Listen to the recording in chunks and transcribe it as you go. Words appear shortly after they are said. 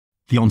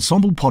The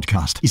Ensombl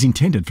podcast is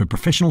intended for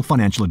professional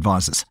financial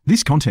advisors.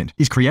 This content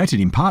is created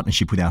in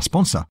partnership with our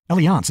sponsor,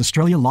 Allianz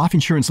Australia Life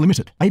Insurance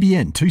Limited,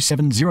 ABN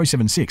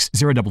 27076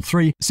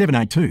 033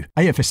 782,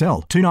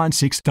 AFSL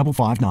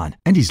 296559,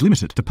 and is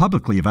limited to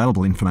publicly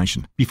available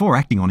information. Before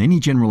acting on any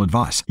general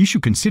advice, you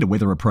should consider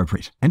whether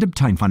appropriate and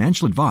obtain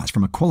financial advice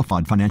from a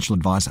qualified financial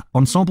advisor.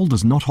 Ensombl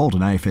does not hold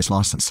an AFS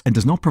license and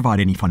does not provide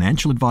any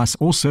financial advice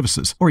or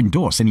services or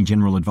endorse any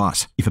general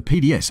advice. If a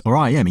PDS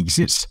or IM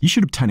exists, you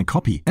should obtain a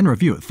copy and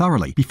review it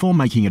thoroughly before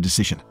making a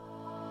decision.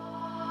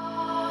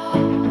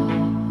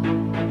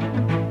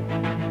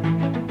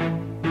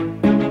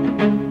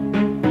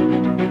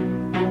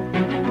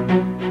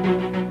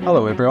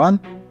 Hello everyone,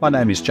 my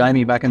name is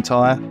Jamie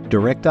McIntyre,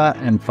 Director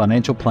and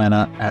Financial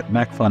Planner at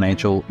Mac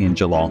Financial in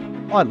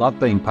Geelong. I love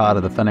being part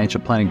of the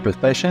financial planning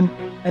profession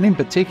and in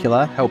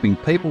particular helping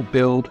people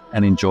build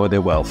and enjoy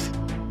their wealth.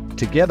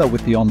 Together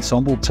with the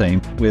Ensombl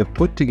team, we have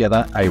put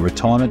together a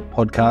retirement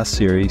podcast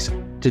series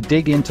to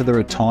dig into the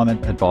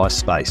retirement advice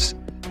space.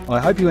 I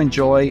hope you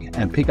enjoy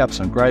and pick up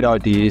some great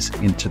ideas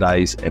in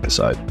today's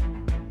episode.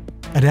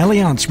 At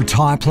Allianz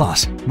Retire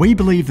Plus, we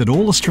believe that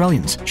all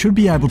Australians should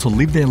be able to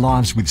live their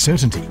lives with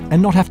certainty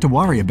and not have to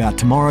worry about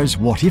tomorrow's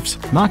what-ifs,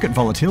 market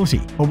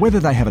volatility, or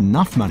whether they have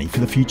enough money for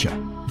the future.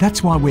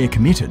 That's why we're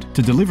committed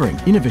to delivering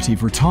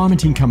innovative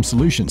retirement income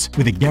solutions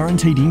with a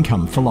guaranteed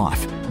income for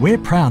life. We're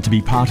proud to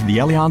be part of the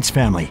Allianz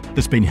family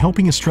that's been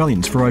helping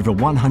Australians for over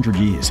 100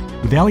 years.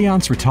 With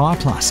Allianz Retire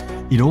Plus,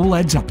 it all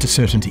adds up to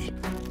certainty.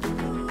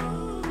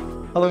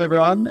 Hello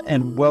everyone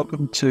and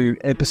welcome to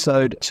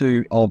episode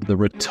 2 of the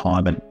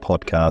Retirement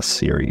Podcast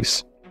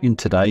series. In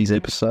today's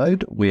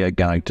episode, we are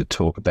going to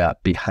talk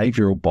about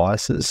behavioural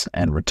biases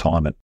and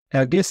retirement.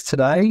 Our guest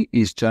today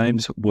is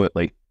James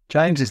Wortley.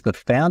 James is the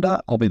founder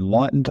of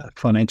Enlightened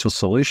Financial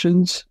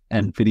Solutions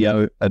and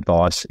Video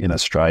Advice in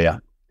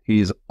Australia. He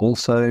is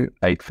also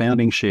a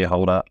founding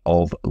shareholder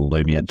of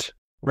Lumiant.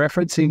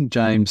 Referencing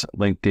James'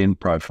 LinkedIn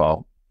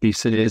profile, he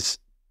says,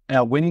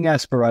 "Our winning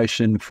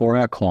aspiration for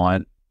our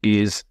client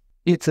is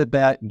it's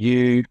about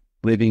you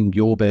living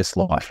your best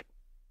life.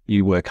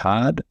 You work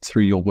hard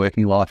through your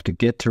working life to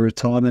get to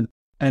retirement,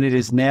 and it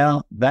is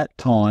now that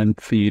time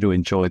for you to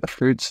enjoy the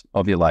fruits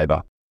of your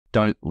labour.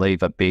 Don't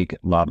leave a big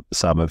lump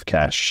sum of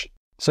cash."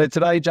 So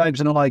today, James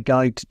and I are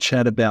going to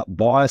chat about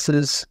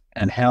biases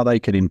and how they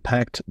can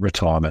impact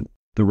retirement,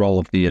 the role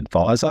of the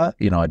advisor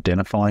in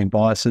identifying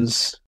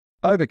biases,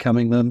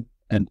 overcoming them,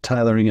 and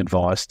tailoring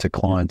advice to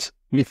clients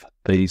with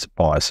these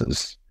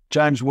biases.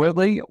 James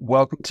Wortley,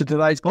 welcome to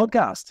today's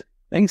podcast.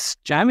 Thanks,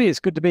 Jamie. It's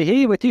good to be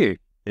here with you.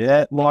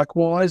 Yeah,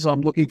 likewise.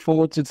 I'm looking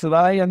forward to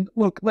today. And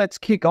look, let's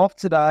kick off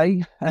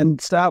today and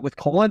start with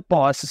client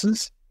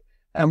biases.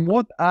 And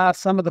what are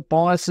some of the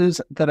biases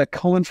that are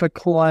common for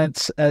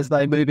clients as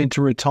they move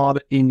into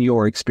retirement in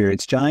your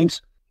experience, James?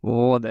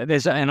 Well,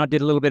 and I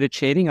did a little bit of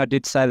cheating. I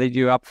did say that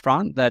you up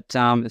front that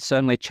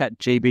certainly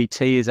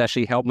ChatGPT has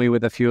actually helped me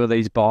with a few of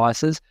these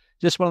biases.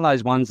 Just one of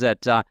those ones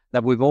that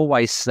we've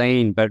always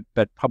seen, but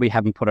probably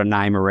haven't put a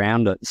name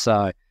around it.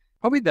 So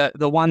probably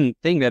the one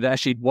thing that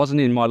actually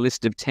wasn't in my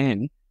list of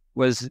 10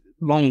 was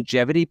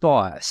longevity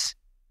bias.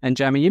 And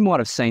Jamie, you might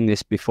have seen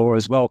this before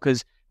as well,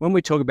 because when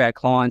we talk about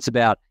clients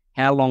about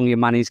how long your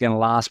money's going to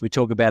last, we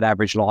talk about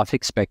average life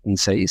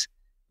expectancies.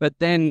 But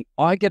then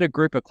I get a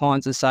group of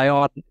clients that say,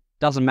 oh, it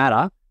doesn't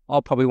matter. I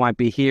probably won't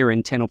be here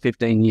in 10 or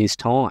 15 years'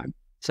 time.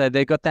 So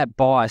they've got that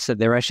bias that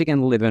they're actually going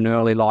to live an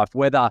early life,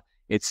 whether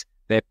it's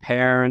their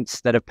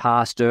parents that have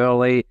passed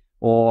early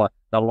or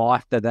the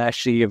life that they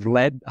actually have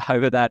led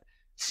over that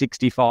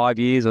 65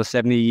 years or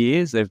 70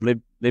 years. They've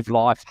lived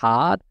life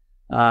hard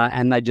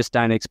and they just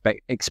don't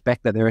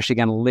expect that they're actually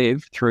going to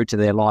live through to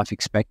their life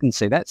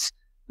expectancy.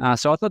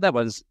 So I thought that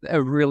was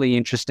a really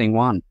interesting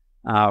one,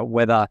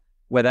 whether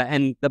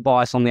and the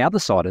bias on the other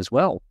side as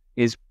well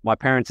is my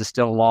parents are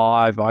still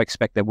alive. I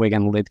expect that we're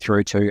going to live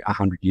through to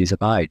 100 years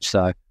of age.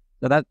 So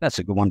that's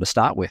a good one to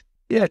start with.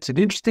 Yeah, it's an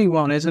interesting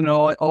one, isn't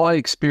it? I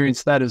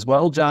experienced that as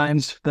well,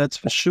 James, that's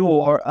for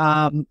sure.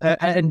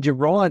 And you're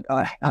right.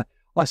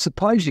 I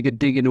suppose you could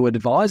dig into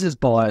advisor's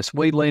bias.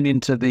 We lean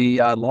into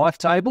the life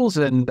tables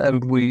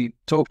and we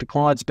talk to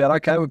clients about,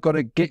 okay, we've got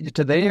to get you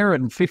to there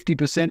and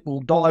 50%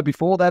 will die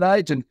before that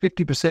age and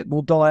 50%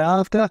 will die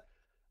after.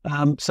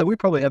 So we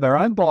probably have our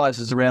own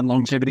biases around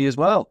longevity as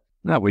well.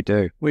 No, we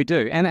do. We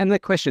do. And the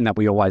question that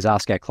we always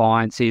ask our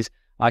clients is,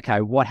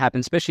 okay, what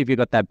happens, especially if you've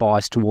got that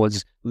bias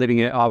towards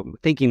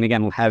thinking they're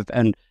going to have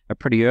a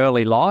pretty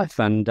early life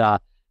and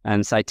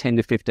say 10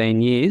 to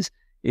 15 years,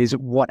 is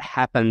what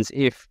happens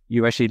if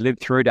you actually live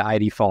through to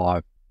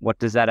 85? What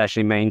does that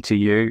actually mean to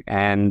you?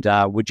 And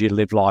would you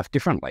live life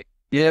differently?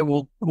 Yeah,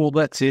 well,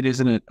 that's it,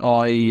 isn't it?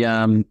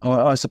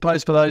 I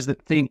suppose for those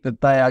that think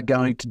that they are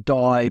going to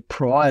die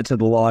prior to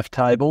the life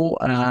table,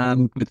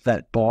 with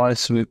that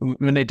bias, we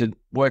need to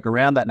work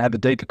around that and have a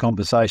deeper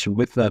conversation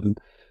with them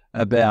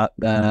about,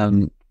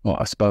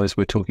 I suppose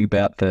we're talking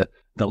about the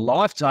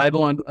life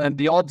table and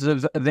the odds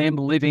of them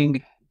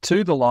living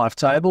to the life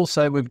table.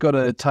 So we've got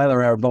to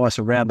tailor our advice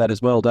around that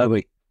as well, don't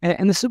we?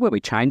 And this is where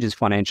we change as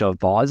financial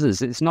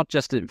advisors. It's not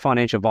just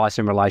financial advice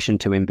in relation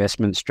to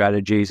investment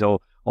strategies or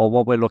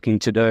what we're looking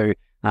to do,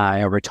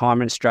 our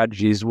retirement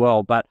strategy as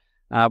well. But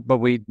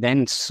we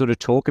then sort of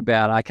talk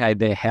about, okay,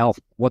 their health,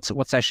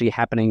 what's actually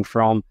happening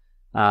from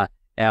our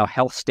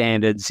health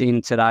standards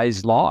in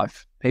today's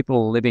life.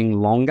 People are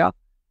living longer.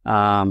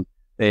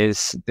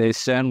 There's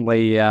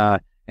certainly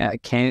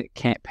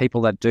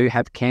people that do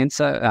have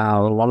cancer.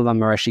 A lot of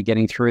them are actually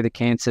getting through the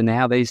cancer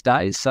now these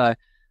days. So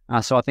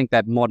I think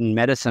that modern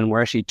medicine,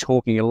 we're actually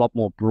talking a lot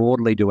more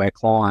broadly to our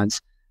clients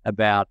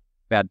about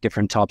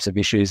different types of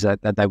issues that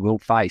they will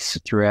face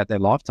throughout their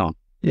lifetime.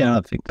 Yeah,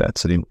 I think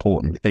that's an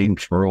important thing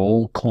for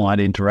all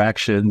client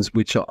interactions,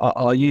 which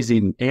I use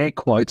in air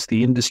quotes.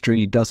 The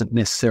industry doesn't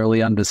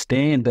necessarily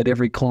understand that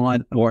every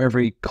client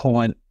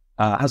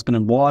husband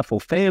and wife or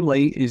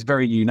family is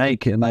very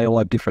unique, and they all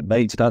have different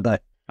needs, don't they?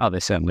 Oh, they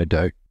certainly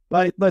do.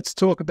 Mate, let's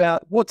talk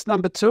about what's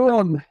number 2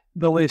 on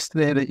the list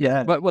there that you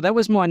had. Well, that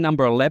was my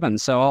number 11.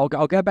 So I'll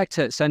go back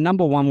to, so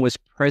number 1 was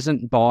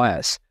present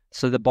bias.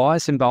 So the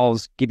bias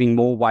involves giving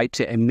more weight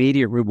to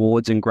immediate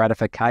rewards and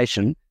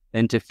gratification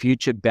than to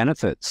future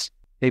benefits.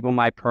 People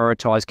may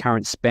prioritise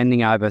current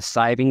spending over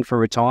saving for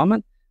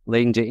retirement,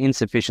 leading to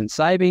insufficient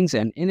savings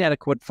and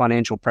inadequate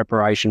financial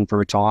preparation for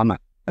retirement.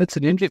 That's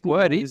an interesting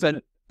word, isn't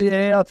it?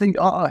 Yeah, I think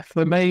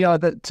for me,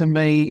 to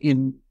me,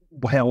 in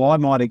how I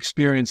might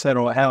experience that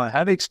or how I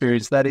have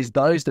experienced that, is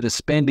those that are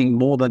spending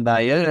more than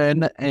they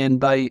earn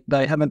and they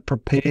haven't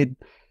prepared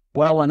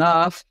well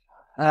enough.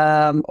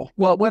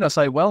 Well, when I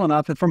say well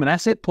enough, from an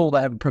asset pool,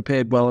 they haven't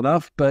prepared well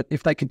enough. But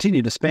if they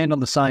continue to spend on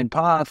the same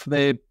path,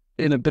 they're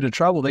in a bit of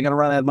trouble. They're going to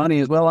run out of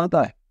money as well, aren't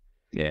they?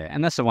 Yeah,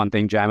 and that's the one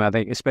thing, Jamie, I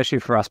think, especially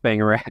for us being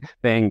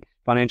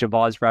financial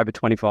advisors for over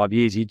 25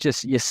 years,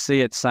 you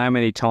see it so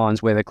many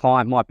times where the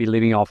client might be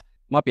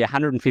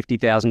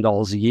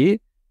 $150,000 a year,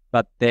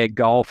 but their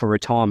goal for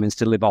retirement is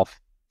to live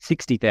off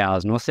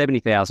 $60,000 or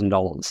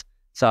 $70,000.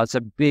 So it's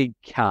a big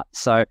cut.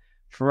 So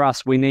for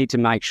us, we need to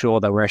make sure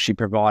that we're actually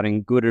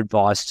providing good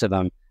advice to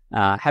them,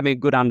 having a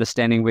good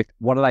understanding with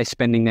what are they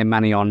spending their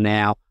money on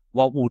now,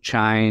 what will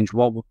change,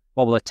 what will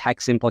the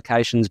tax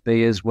implications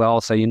be as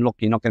well. So you're not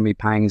going to be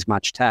paying as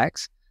much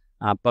tax,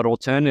 but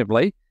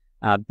alternatively,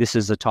 this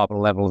is the type of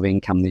level of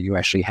income that you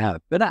actually have.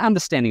 But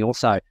understanding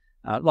also,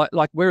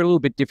 like we're a little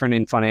bit different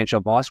in financial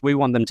advice. We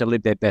want them to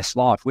live their best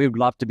life. We would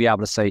love to be able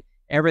to see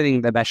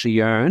everything they've actually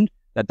earned,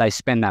 that they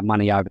spend that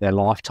money over their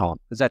lifetime,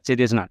 because that's it,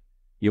 isn't it?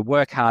 You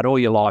work hard all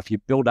your life, you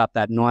build up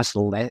that nice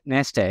little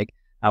nest egg.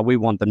 We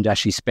want them to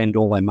actually spend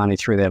all their money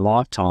through their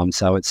lifetime.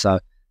 So it's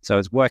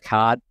work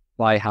hard,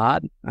 play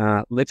hard,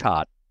 live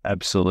hard.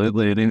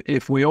 Absolutely. And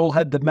if we all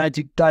had the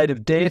magic date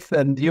of death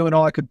and you and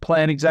I could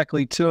plan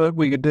exactly to it,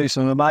 we could do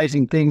some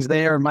amazing things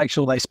there and make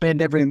sure they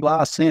spend every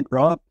last cent,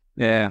 right?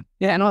 Yeah.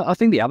 Yeah. And I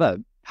think the other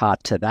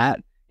part to that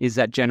is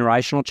that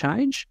generational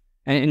change.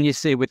 And you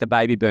see with the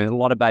baby boom, a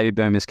lot of baby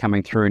boomers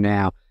coming through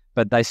now,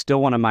 but they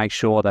still want to make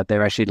sure that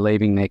they're actually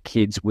leaving their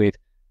kids with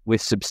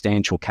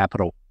substantial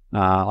capital.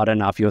 I don't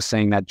know if you're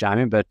seeing that,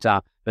 Jamie, but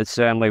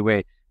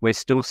certainly we're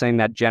still seeing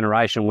that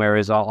generation,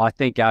 whereas I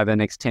think over the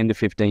next 10 to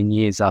 15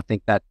 years, I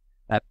think that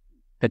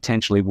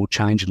potentially will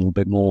change a little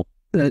bit more.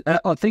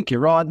 I think you're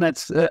right, and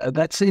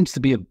that seems to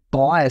be a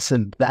bias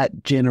in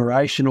that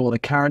generation or the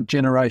current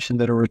generation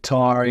that are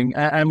retiring,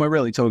 and we're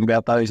really talking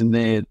about those in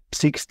their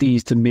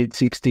 60s to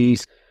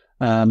mid-60s,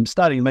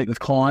 starting to meet with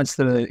clients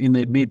that are in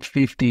their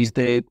mid-50s.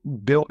 They're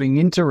building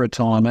into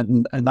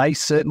retirement, and they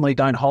certainly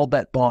don't hold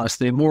that bias.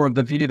 They're more of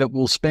the view that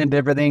we'll spend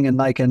everything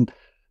and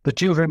the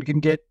children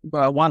can get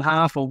one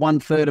half or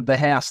 1/3 of the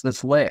house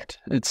that's left.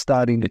 It's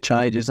starting to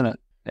change, isn't it?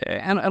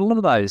 And a lot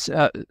of those,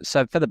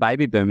 so for the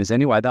baby boomers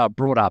anyway, they were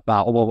brought up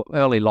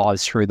early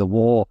lives through the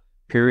war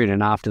period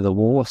and after the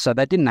war, so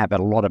they didn't have a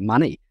lot of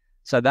money.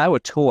 So they were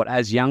taught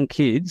as young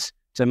kids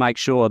to make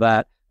sure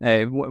that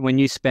when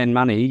you spend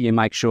money, you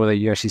make sure that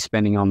you're actually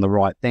spending on the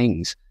right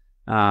things.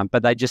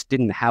 But they just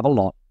didn't have a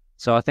lot.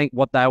 So I think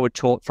what they were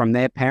taught from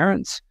their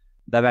parents,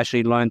 they've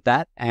actually learned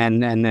that,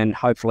 and then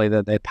hopefully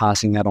that they're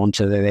passing that on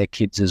to their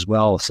kids as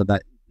well. So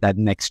that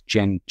next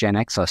Gen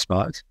X, I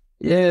suppose.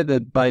 Yeah, the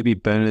baby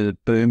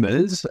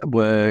boomers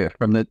were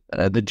from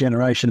the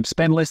generation of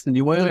spend less than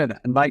you earn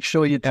and make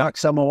sure you tuck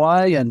some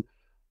away, and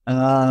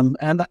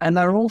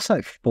they're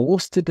also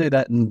forced to do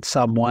that in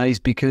some ways,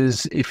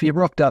 because if you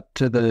rocked up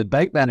to the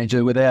bank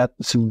manager without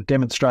some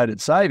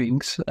demonstrated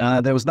savings,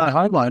 there was no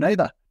home loan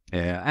either.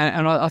 Yeah,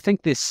 and I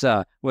think this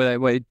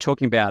we're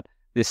talking about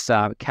this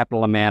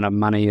capital amount of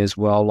money as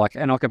well.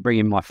 And I could bring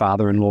in my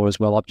father-in-law as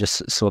well. I've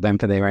just saw them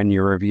for their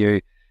annual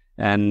review,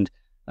 and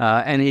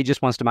he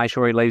just wants to make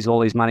sure he leaves all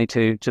his money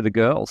to the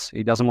girls.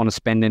 He doesn't want to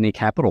spend any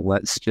capital.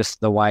 That's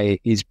just the way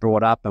he's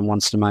brought up, and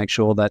wants to make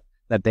sure that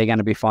they're going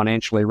to be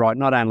financially right,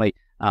 not only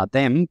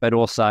them, but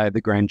also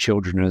the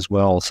grandchildren as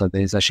well. So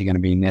there's actually going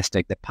to be a nest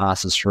egg that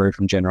passes through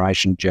from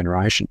generation to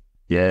generation.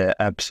 Yeah,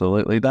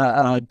 absolutely.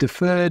 That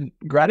deferred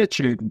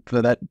gratitude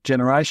for that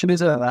generation,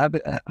 is it?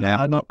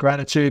 Not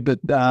gratitude, but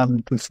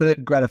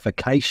deferred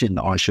gratification,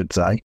 I should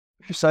say.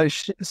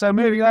 So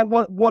moving on,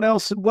 what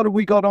else? What have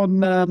we got on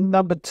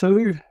number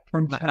two?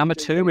 From number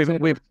two,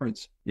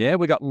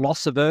 we've got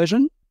loss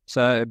aversion.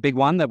 So a big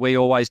one that we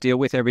always deal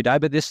with every day.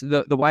 But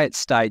the way it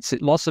states,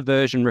 loss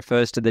aversion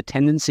refers to the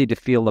tendency to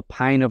feel the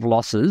pain of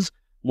losses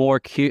more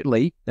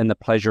acutely than the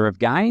pleasure of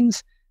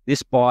gains.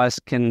 This bias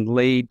can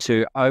lead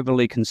to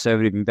overly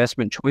conservative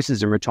investment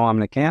choices in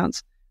retirement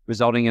accounts,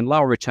 resulting in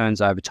lower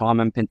returns over time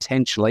and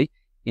potentially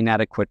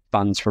inadequate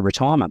funds for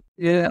retirement.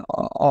 Yeah,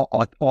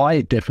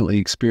 I definitely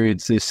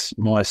experienced this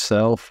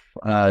myself,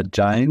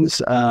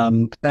 James.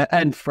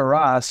 And for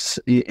us,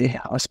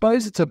 I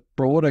suppose it's a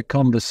broader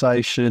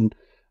conversation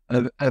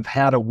of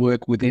how to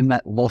work within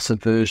that loss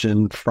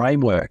aversion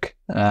framework.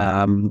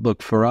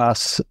 Look, for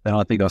us, and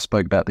I think I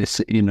spoke about this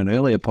in an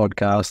earlier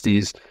podcast,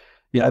 is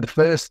the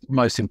first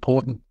most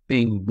important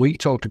thing we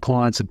talk to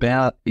clients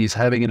about is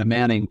having an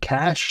amount in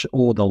cash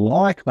or the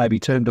like, maybe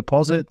term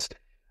deposits,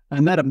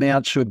 and that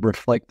amount should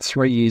reflect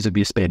 3 years of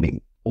your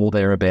spending or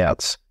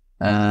thereabouts.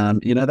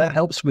 That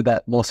helps with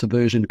that loss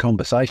aversion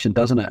conversation,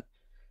 doesn't it?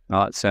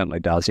 Oh, it certainly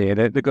does. Yeah,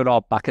 the good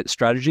old bucket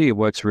strategy, it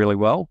works really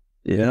well.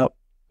 Yeah.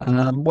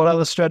 What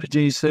other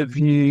strategies have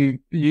you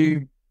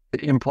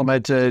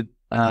implemented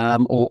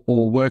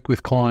or work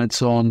with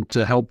clients on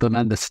to help them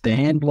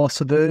understand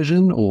loss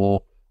aversion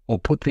or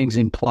put things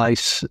in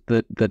place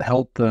that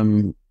help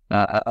them,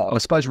 I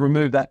suppose,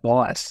 remove that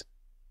bias?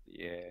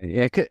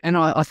 Yeah. And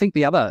I think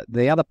the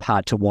other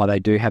part to why they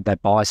do have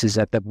that bias is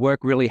that they've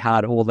worked really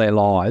hard all their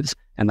lives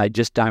and they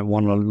just don't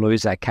want to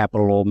lose that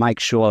capital or make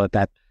sure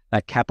that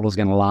capital is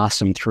going to last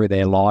them through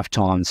their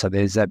lifetime. So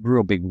there's that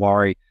real big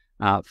worry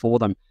for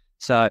them.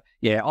 So,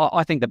 yeah,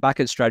 I think the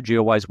bucket strategy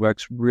always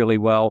works really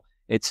well.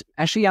 It's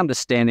actually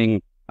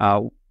understanding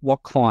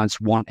what clients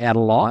want out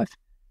of life.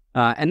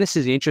 And this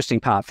is the interesting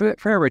part. For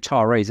our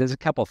retirees, there's a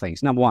couple of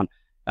things. Number one,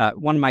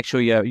 want to make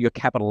sure your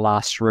capital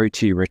lasts through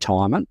to your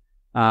retirement.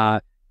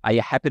 Are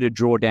you happy to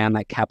draw down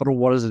that capital?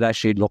 What does it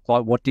actually look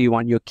like? What do you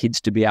want your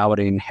kids to be able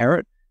to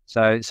inherit?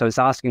 So it's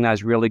asking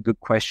those really good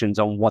questions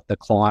on what the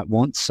client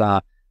wants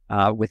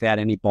without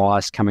any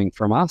bias coming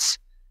from us.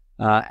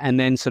 And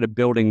then sort of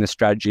building the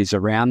strategies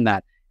around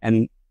that.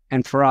 And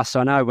for us,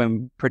 I know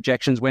when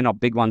projections, we're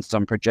not big ones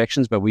on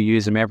projections, but we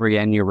use them every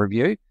annual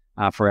review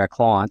for our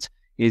clients,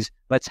 is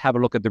let's have a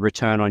look at the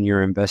return on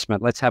your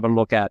investment. Let's have a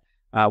look at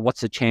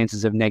what's the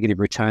chances of negative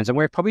returns. And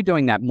we're probably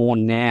doing that more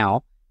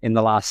now in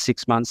the last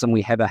 6 months than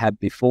we ever had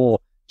before,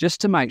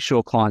 just to make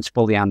sure clients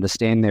fully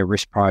understand their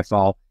risk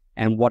profile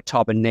and what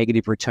type of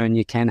negative return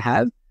you can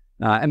have.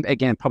 And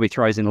again, probably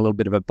throws in a little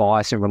bit of a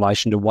bias in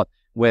relation to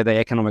where the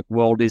economic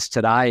world is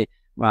today,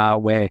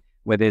 where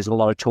there's a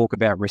lot of talk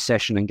about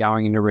recession and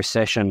going into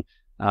recession.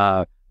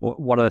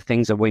 What are the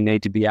things that we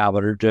need to be able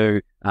to do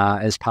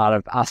as part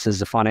of us as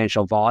the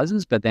financial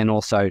advisors, but then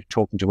also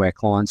talking to our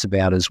clients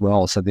about as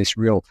well. So this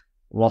real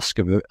loss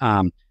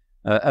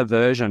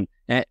aversion.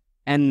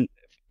 And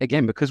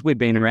again, because we've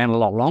been around a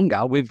lot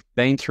longer, we've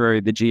been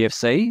through the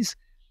GFCs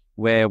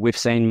where we've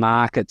seen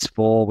markets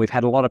fall. We've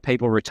had a lot of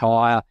people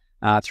retire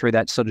through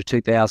that sort of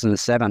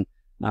 2007.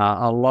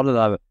 A lot of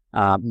the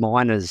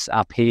miners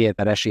up here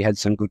that actually had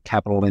some good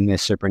capital in their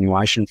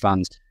superannuation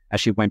funds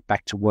actually went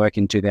back to work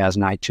in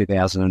 2008,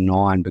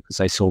 2009 because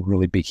they saw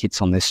really big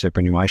hits on their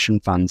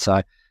superannuation funds.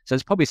 So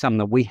it's probably something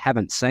that we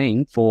haven't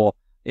seen for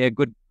a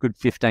good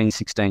 15,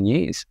 16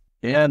 years.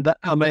 Yeah,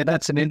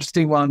 that's an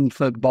interesting one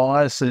for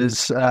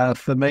biases.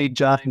 For me,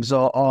 James,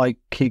 I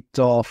kicked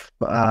off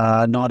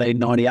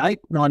 1998,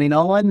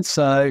 99.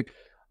 So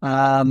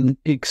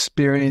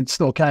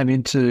experienced or came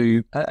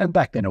into, and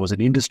back then it was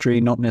an industry,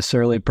 not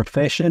necessarily a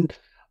profession,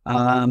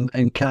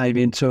 and came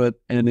into it.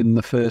 And in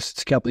the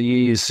first couple of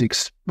years,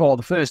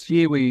 the first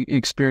year we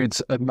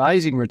experienced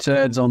amazing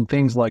returns on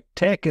things like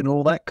tech and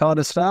all that kind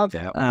of stuff.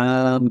 Yeah.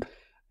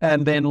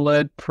 And then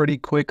learned pretty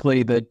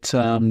quickly that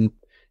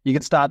you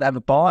can start to have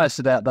a bias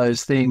about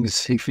those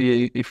things if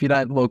you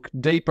don't look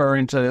deeper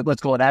into,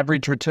 let's call it,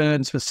 average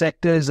returns for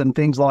sectors and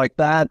things like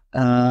that.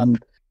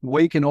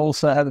 We can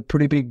also have a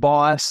pretty big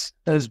bias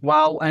as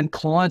well, and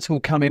clients will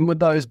come in with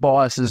those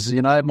biases.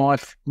 You know,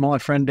 my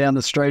friend down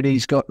the street,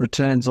 he's got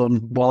returns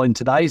on, well, in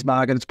today's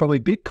market, it's probably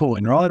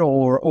Bitcoin, right,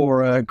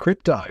 or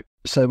crypto.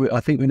 So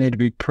I think we need to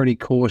be pretty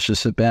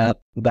cautious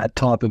about that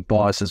type of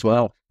bias as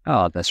well.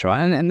 Oh, that's right.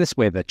 And this is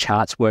where the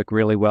charts work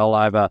really well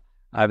over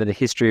the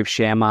history of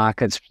share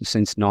markets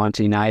since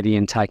 1980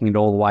 and taking it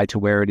all the way to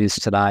where it is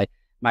today,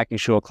 making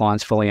sure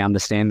clients fully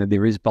understand that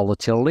there is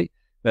volatility.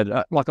 But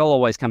I'll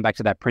always come back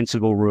to that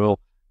principal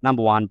rule.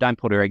 Number one, don't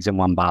put our eggs in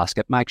one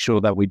basket. Make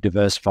sure that we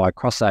diversify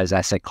across those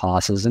asset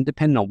classes, and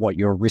depending on what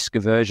your risk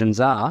aversions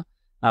are,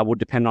 will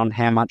depend on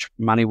how much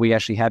money we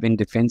actually have in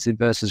defensive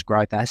versus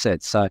growth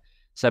assets.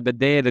 But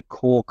they're the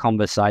core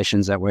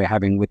conversations that we're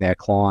having with our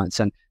clients,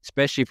 and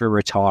especially for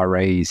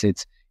retirees.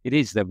 It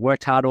is, they've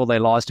worked hard all their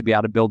lives to be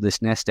able to build this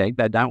nest egg.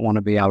 They don't want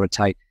to be able to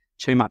take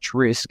too much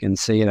risk and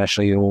see it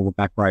actually all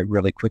evaporate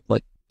really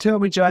quickly. Tell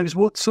me, James,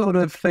 what sort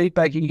of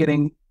feedback are you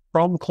getting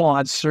from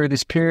clients through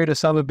this period? Are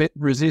some a bit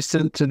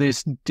resistant to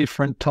this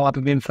different type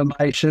of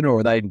information, or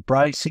are they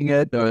embracing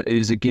it, or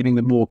is it giving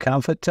them more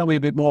comfort? Tell me a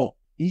bit more.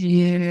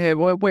 Yeah,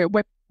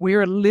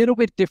 we're a little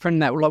bit different in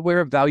that. Like, we're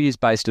a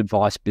values-based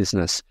advice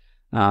business.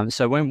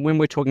 So when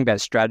we're talking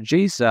about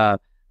strategies,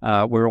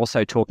 we're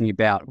also talking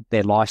about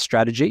their life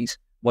strategies,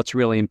 what's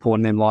really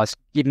important in life,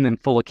 giving them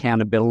full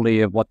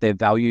accountability of what their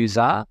values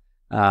are.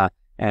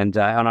 And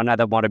I know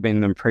that might have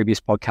been in the previous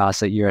podcast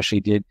that you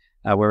actually did.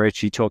 We're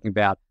actually talking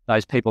about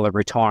those people that are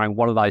retiring.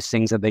 What are those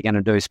things that they're going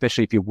to do,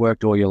 especially if you've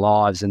worked all your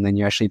lives and then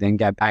you actually then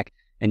go back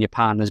and your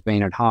partner's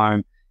been at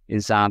home,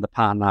 is the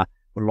partner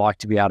would like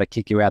to be able to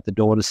kick you out the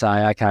door to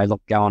say, okay,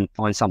 look, go and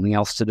find something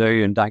else to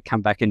do and don't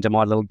come back into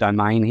my little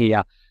domain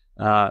here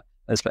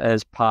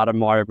as part of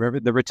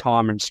the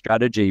retirement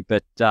strategy.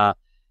 But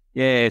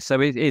yeah, so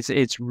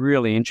it's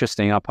really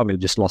interesting. I probably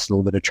just lost a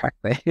little bit of track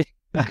there.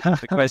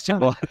 The question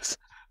was...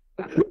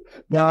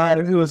 No,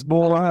 it was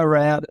more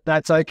around,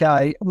 that's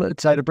okay.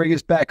 So to bring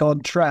us back on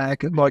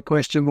track, my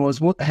question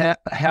was,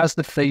 how's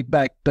the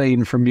feedback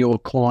been from your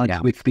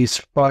clients with this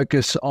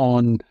focus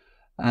on,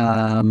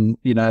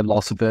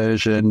 loss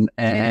aversion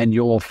and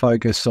your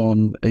focus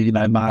on,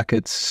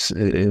 markets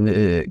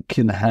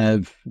can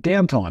have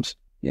downtimes?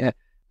 Yeah,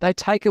 they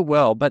take it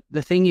well. But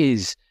the thing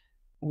is,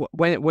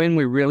 when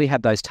we really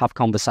have those tough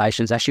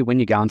conversations, actually when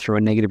you're going through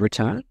a negative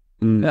return,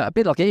 a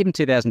bit like even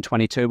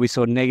 2022, we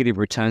saw negative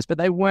returns, but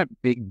they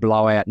weren't big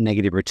blowout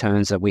negative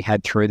returns that we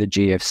had through the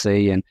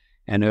GFC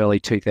and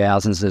early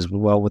 2000s as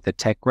well with the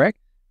tech wreck.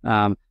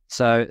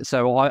 So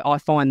I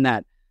find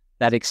that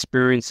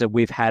experience that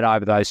we've had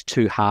over those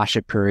two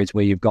harsher periods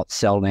where you've got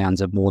sell downs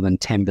of more than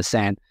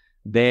 10%,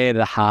 they're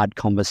the hard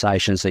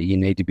conversations that you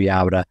need to be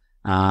able to,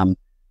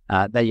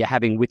 that you're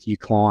having with your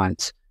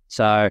clients.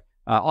 So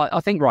I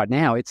think right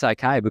now it's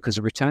okay because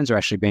the returns are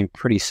actually been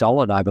pretty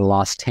solid over the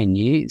last 10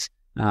 years.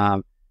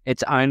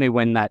 It's only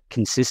when that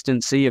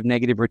consistency of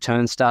negative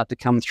returns start to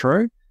come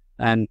through.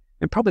 And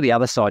probably the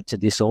other side to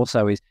this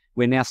also is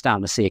we're now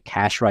starting to see a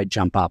cash rate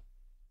jump up.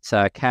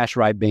 So cash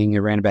rate being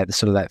around about the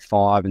sort of that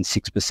 5 and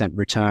 6%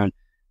 return,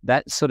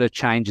 that sort of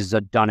changes the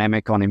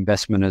dynamic on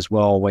investment as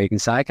well, where you can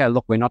say, okay,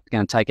 look, we're not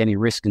going to take any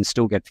risk and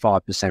still get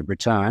 5%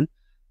 return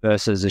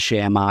versus a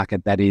share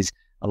market that is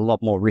a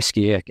lot more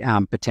riskier,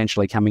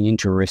 potentially coming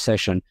into a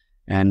recession.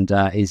 And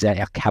is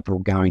our capital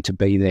going to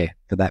be there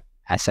for that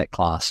asset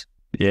class?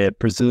 Yeah,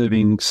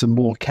 preserving some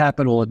more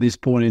capital at this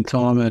point in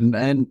time.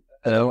 And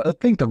I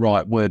think the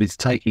right word is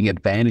taking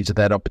advantage of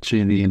that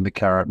opportunity in the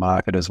current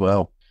market as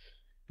well.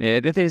 Yeah,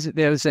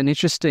 there was an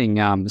interesting,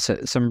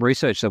 some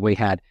research that we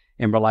had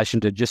in relation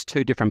to just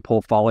two different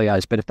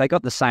portfolios, but if they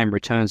got the same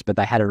returns, but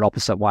they had it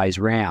opposite ways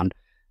round,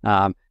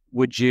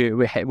 would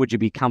you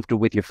be comfortable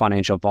with your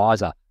financial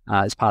advisor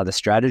as part of the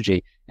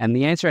strategy? And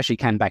the answer actually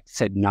came back and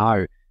said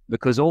no,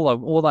 because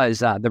all those,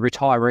 the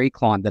retiree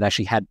client that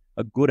actually had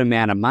a good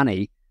amount of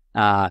money,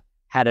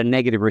 had a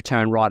negative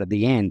return right at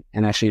the end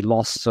and actually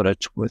lost sort of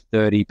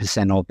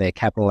 30% of their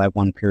capital at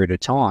one period of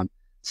time.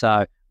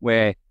 So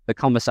where the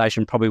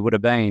conversation probably would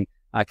have been,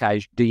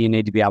 okay, do you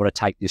need to be able to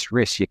take this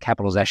risk? Your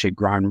capital's actually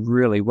grown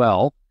really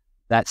well.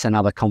 That's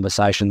another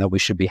conversation that we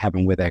should be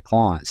having with our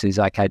clients is,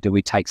 okay, do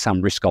we take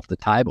some risk off the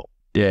table?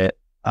 Yeah,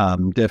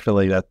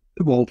 definitely. That.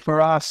 Well,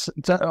 for us,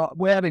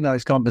 we're having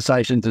those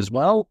conversations as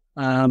well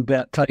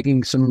about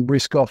taking some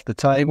risk off the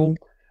table.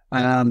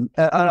 And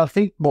I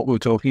think what we're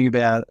talking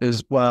about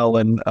as well,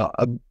 and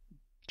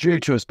due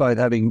to us both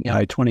having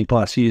 20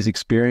 plus years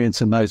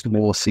experience in those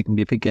more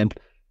significant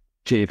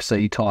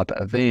GFC type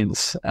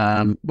events,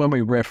 when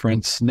we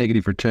reference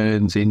negative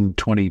returns in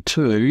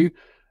 22,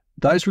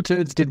 those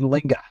returns didn't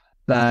linger.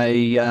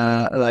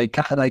 They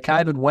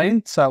came and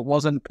went, so it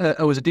wasn't.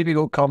 It was a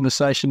difficult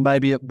conversation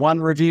maybe at one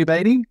review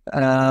meeting,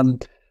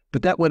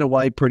 but that went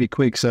away pretty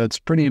quick. So it's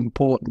pretty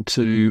important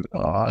to,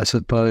 I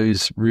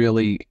suppose,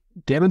 really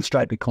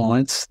demonstrate to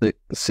clients that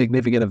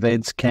significant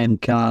events can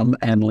come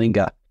and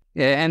linger.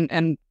 Yeah,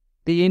 and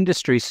the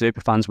industry super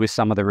funds with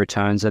some of the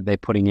returns that they're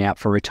putting out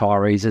for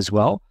retirees as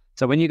well.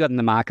 So when you got in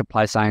the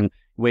marketplace saying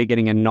we're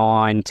getting a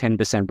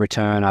 9-10%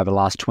 return over the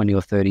last 20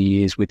 or 30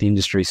 years with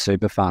industry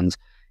super funds,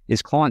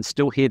 is clients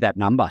still hear that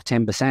number,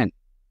 10%?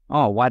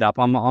 Oh, wait up,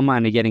 I'm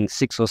only getting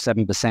 6 or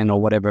 7%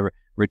 or whatever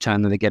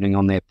return that they're getting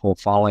on their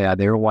portfolio.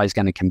 They're always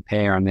going to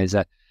compare, and there's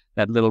that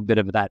little bit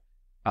of that.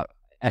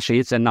 Actually,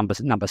 it's a number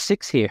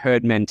 6 here,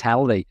 herd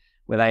mentality,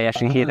 where they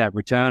actually hear that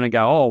return and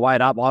go, oh,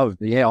 wait up,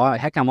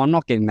 how come I'm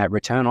not getting that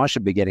return? I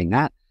should be getting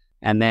that.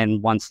 And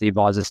then once the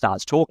advisor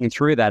starts talking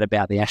through that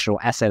about the actual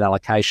asset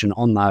allocation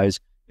on those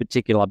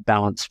particular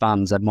balanced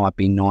funds that might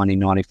be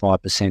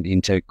 90-95%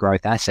 into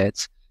growth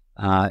assets,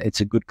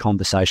 it's a good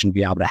conversation to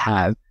be able to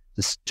have.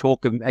 Just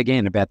talk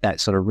again about that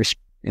sort of risk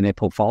in their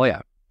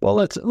portfolio. Well,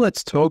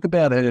 let's talk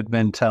about herd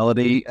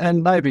mentality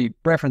and maybe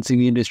referencing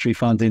the industry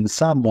funds in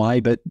some way,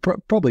 but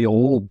probably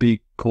all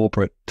big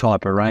corporate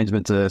type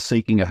arrangements are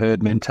seeking a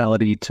herd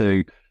mentality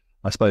to,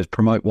 I suppose,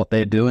 promote what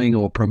they're doing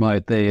or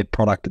promote their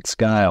product at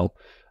scale.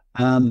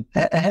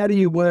 How do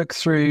you work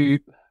through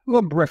well,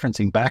 I'm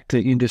referencing back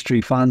to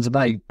industry funds,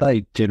 and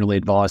they generally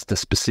advise to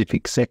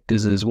specific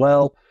sectors as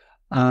well.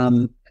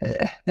 How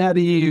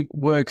do you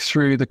work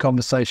through the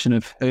conversation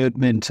of herd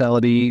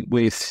mentality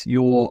with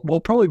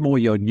probably more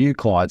your new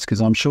clients,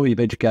 because I'm sure you've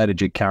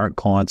educated your current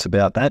clients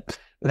about that,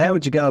 but how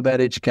would you go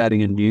about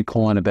educating a new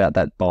client about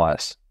that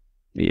bias?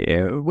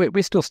 Yeah,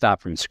 we still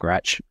start from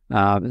scratch.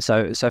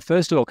 So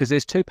first of all, because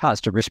there's two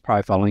parts to risk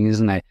profiling,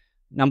 isn't there?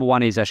 Number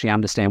one is actually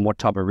understand what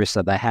type of risk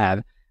that they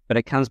have, but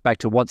it comes back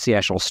to what's the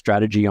actual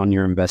strategy on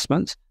your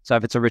investments. So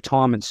if it's a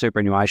retirement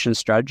superannuation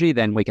strategy,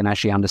 then we can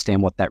actually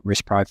understand what that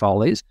risk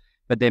profile is.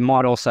 But there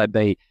might also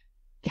be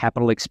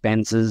capital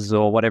expenses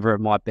or whatever it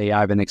might be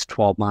over the next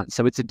 12 months.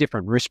 So it's a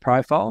different risk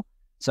profile.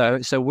 So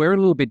we're a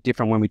little bit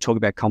different when we talk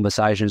about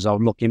conversations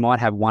of, look, you might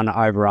have one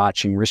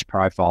overarching risk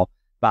profile,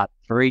 but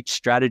for each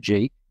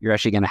strategy, you're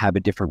actually going to have a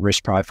different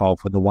risk profile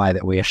for the way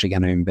that we're actually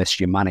going to invest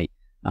your money.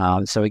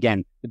 So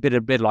again, a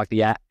bit like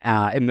the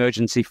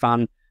emergency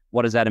fund.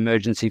 What does that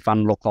emergency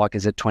fund look like?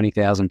 Is it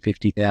 $20,000,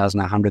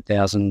 $50,000,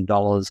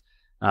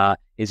 $100,000?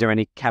 Is there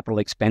any capital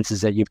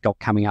expenses that you've got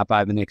coming up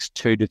over the next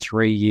 2 to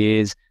 3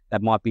 years?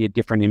 That might be a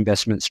different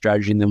investment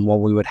strategy than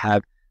what we would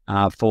have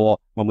for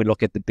when we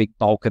look at the big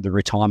bulk of the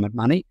retirement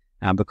money,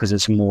 because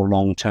it's a more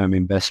long-term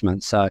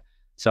investment. So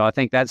I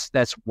think that's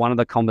one of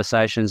the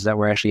conversations that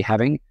we're actually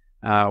having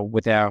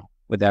with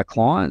our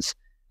clients.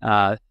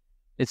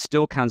 It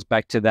still comes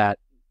back to that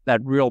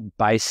real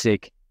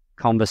basic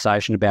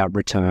conversation about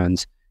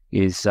returns.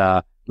 Is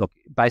look,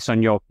 based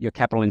on your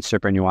capital in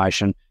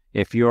superannuation,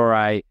 if you're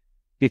a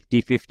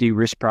 50-50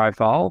 risk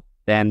profile,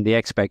 then the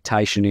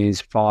expectation is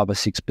 5 or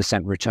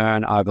 6%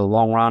 return over the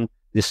long run.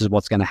 This is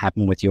what's going to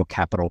happen with your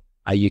capital.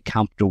 Are you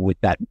comfortable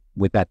with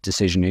that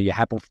decision? Are you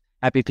happy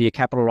for your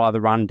capital to either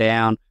run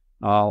down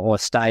or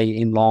stay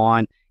in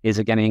line? Is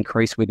it going to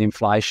increase with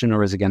inflation,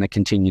 or is it going to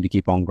continue to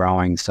keep on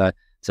growing? So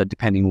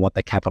depending on what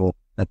the capital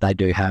that they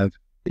do have.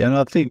 Yeah, and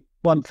I think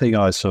one thing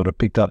I sort of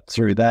picked up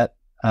through that,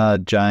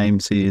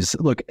 James, is,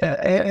 look,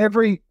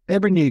 every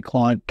new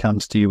client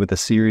comes to you with a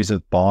series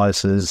of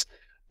biases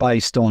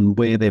based on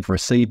where they've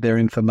received their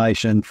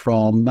information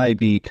from,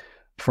 maybe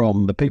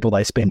from the people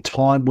they spend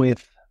time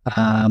with.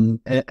 And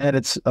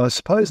it's, I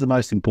suppose, the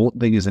most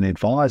important thing as an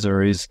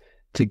advisor is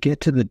to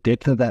get to the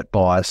depth of that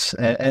bias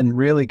and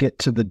really get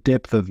to the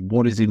depth of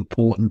what is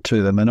important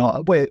to them.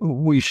 And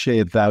we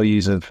share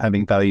values of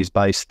having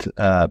values-based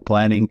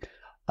planning,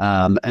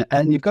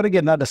 and you've got to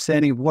get an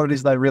understanding of what it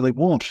is they really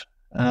want,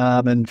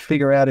 and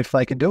figure out if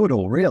they can do it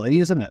all, really,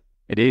 isn't it?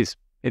 It is.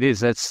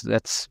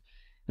 That's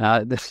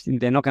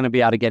they're not going to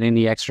be able to get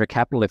any extra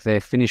capital if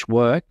they're finished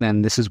work.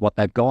 Then this is what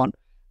they've got.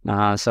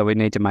 So we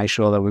need to make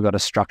sure that we've got a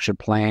structured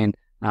plan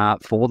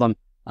for them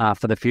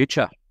for the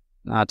future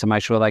to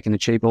make sure they can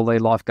achieve all their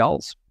life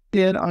goals.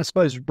 Yeah, and I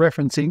suppose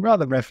reference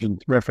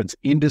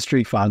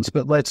industry funds,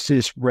 but let's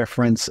just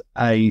reference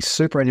a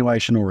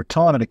superannuation or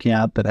retirement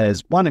account that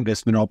has one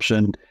investment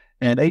option,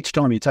 and each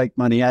time you take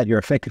money out, you're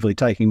effectively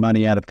taking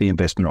money out of the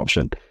investment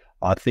option.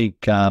 I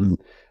think,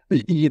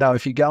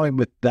 if you go in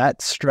with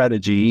that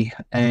strategy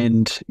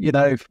and,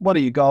 if one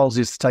of your goals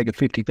is to take a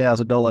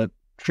 $50,000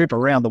 trip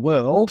around the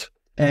world,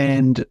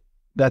 and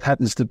that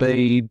happens to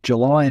be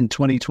July in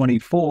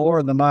 2024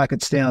 and the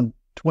market's down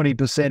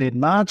 20% in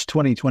March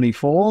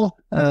 2024,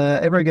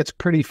 everyone gets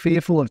pretty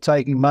fearful of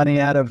taking money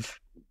out of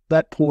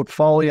that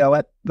portfolio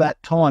at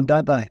that time,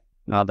 don't they?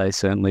 Oh, they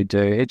certainly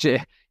do.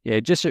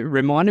 It just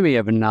reminded me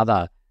of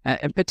another,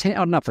 and I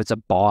don't know if it's a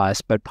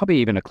bias, but probably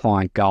even a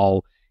client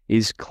goal,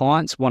 is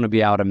clients want to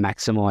be able to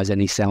maximize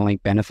any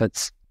Centrelink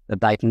benefits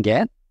that they can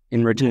get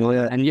in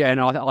return. Yeah.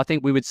 And I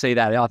think we would see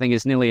that. I think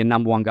it's nearly a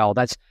number one goal.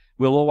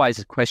 We'll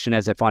always question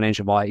as a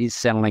financial advisor, is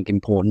Centrelink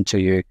important to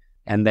you?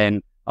 And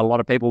then a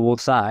lot of people will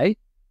say,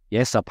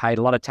 yes, I paid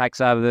a lot of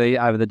tax over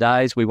the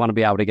days. We want to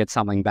be able to get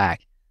something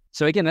back.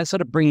 So again, that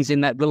sort of brings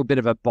in that little bit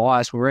of a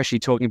bias. We're actually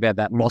talking about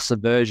that loss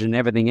aversion and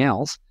everything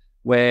else,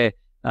 where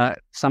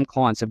some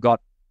clients have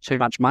got too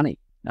much money.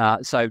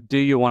 So do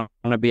you want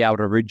to be able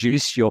to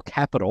reduce your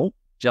capital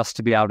just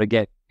to be able to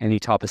get any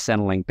type of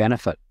Centrelink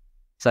benefit?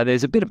 So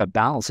there's a bit of a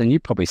balance, and you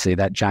probably see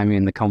that, Jamie,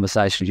 in the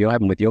conversations you're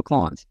having with your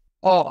clients.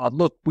 Oh,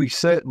 look, we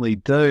certainly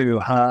do.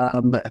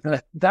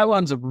 That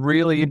one's a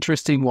really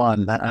interesting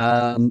one.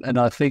 And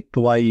I think the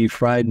way you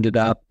framed it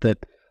up,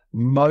 that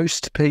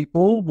most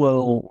people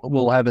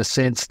will have a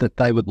sense that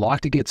they would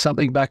like to get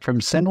something back from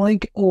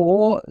Centrelink,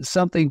 or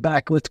something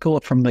back, let's call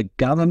it, from the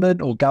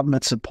government or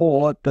government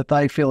support, that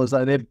they feel as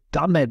though they've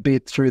done that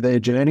bit through their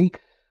journey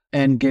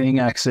and getting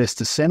access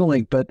to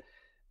Centrelink. But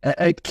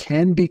it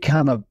can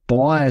become a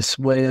bias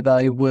where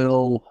they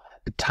will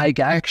take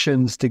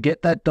actions to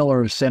get that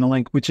dollar of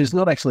Centrelink, which is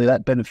not actually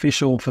that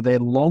beneficial for their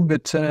longer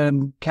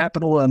term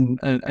capital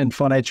and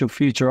financial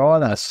future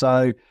either.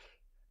 So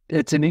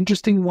it's an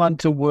interesting one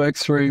to work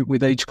through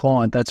with each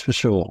client, that's for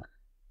sure.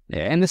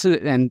 Yeah,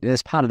 and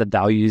as part of the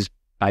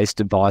values-based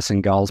advice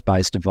and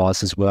goals-based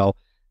advice as well,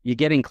 you're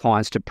getting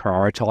clients to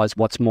prioritise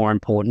what's more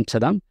important to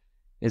them.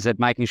 Is it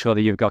making sure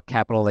that you've got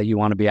capital that you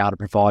want to be able to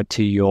provide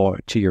to your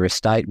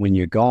estate when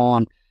you're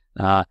gone?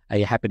 Are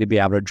you happy to be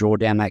able to draw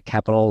down that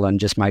capital and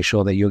just make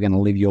sure that you're going to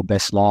live your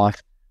best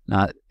life?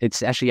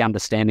 It's actually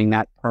understanding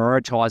that,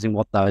 prioritizing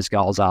what those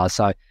goals are.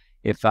 So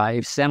if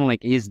Centrelink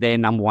is their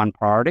number one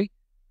priority,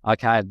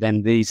 okay,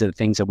 then these are the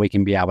things that we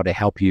can be able to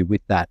help you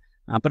with that.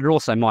 But it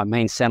also might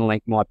mean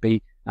Centrelink might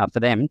be for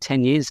them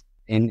 10 years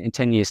in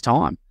 10 years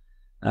time.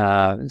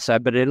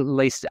 But at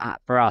least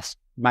for us,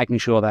 making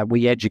sure that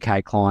we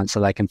educate clients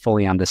so they can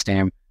fully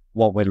understand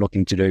what we're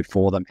looking to do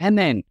for them. And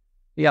then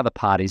the other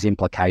part is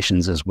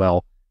implications as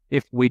well.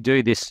 If we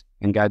do this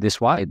and go this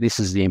way, this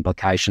is the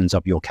implications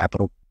of your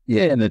capital.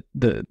 Yeah, and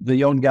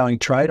the ongoing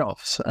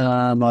trade-offs.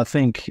 I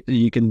think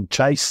you can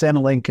chase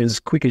Centrelink as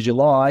quick as you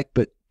like,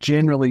 but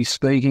generally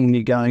speaking,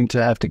 you're going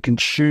to have to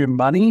consume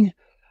money,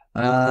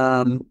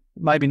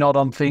 maybe not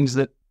on things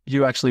that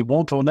you actually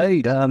want or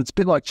need. It's a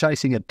bit like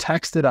chasing a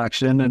tax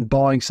deduction and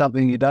buying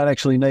something you don't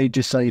actually need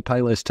just so you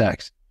pay less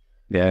tax.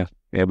 Yeah,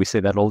 we see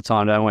that all the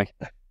time, don't we?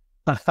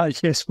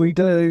 Yes, we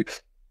do.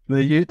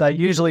 They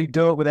usually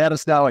do it without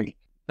us knowing.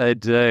 They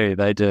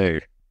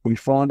do. We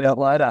find out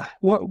later.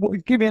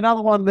 Give me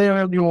another one there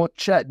on your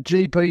chat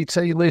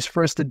GPT list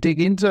for us to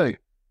dig into.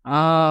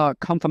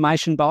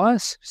 Confirmation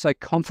bias. So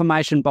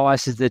confirmation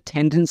bias is the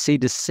tendency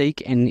to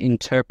seek and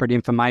interpret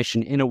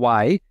information in a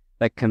way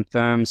that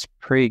confirms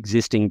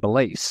pre-existing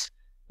beliefs.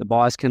 The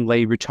bias can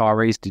lead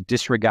retirees to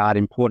disregard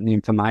important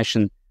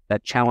information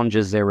that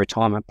challenges their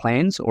retirement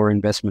plans or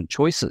investment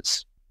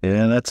choices.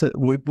 Yeah, that's it.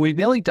 We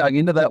nearly dug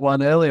into that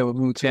one earlier when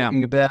we were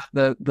talking about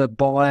the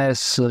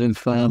bias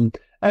of,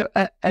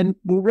 and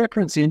we'll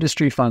reference the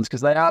industry funds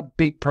because they are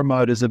big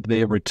promoters of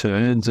their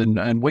returns,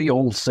 and we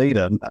all see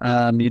them.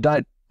 You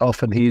don't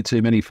often hear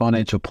too many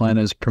financial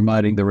planners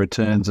promoting the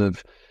returns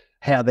of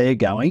how they're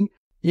going.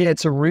 Yeah,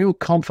 it's a real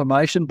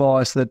confirmation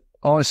bias that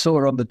I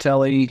saw on the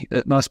telly.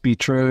 It must be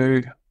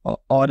true.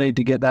 I need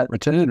to get that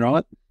return,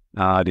 right?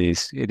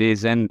 It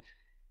is. And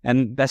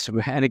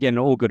again,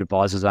 all good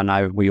advisors, I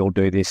know we all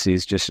do this,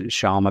 is just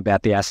show them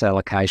about the asset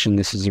allocation.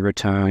 This is a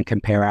return,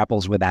 compare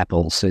apples with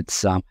apples.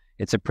 It's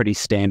a pretty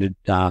standard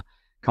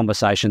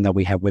conversation that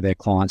we have with our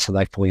clients so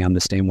they fully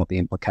understand what the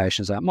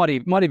implications are. Might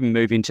even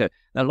move into,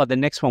 like the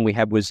next one we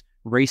had was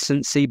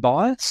recency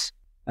bias.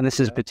 And this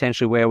is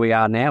potentially where we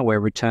are now, where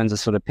returns are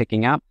sort of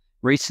picking up.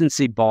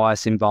 Recency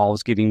bias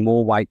involves giving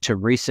more weight to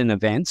recent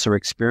events or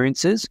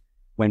experiences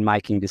when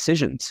making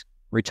decisions.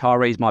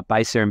 Retirees might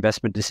base their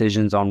investment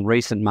decisions on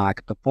recent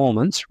market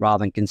performance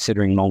rather than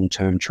considering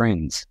long-term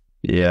trends.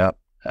 Yeah.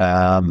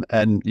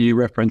 And you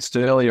referenced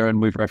earlier,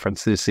 and we've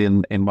referenced this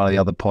in one of the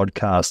other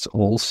podcasts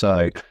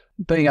also,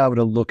 being able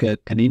to look at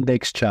an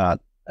index chart.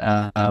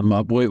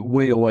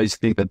 We always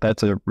think that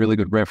that's a really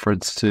good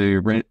reference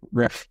to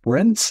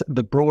reference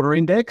the broader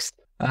index.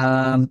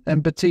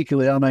 And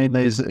particularly, I mean,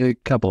 there's a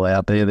couple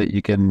out there that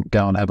you can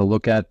go and have a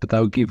look at, but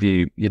they'll give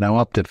you,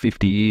 up to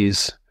 50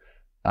 years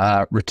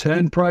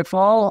return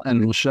profile,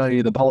 and it'll show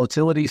you the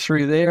volatility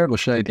through there. It'll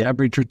show you the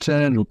average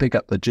return. It'll pick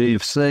up the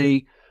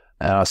GFC.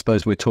 I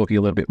suppose we're talking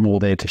a little bit more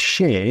there to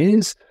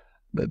shares,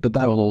 but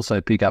they will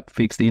also pick up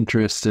fixed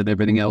interest and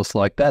everything else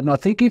like that. And I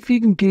think if you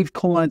can give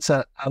clients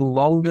a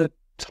longer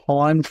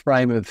time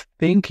frame of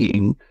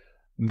thinking,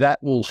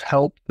 that will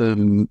help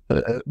them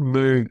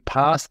move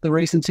past the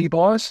recency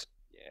bias.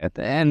 Yeah,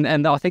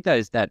 and I think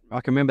I can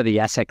remember the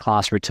asset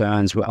class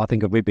returns. I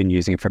think we've been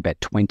using it for about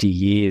 20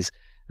 years,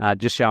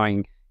 just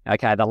showing,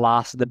 okay,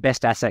 the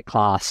best asset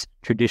class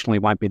traditionally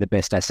won't be the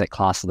best asset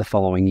class of the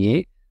following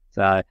year.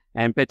 So,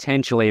 and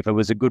potentially if it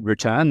was a good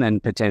return, then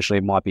potentially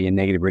it might be a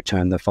negative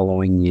return the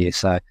following year.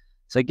 So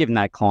giving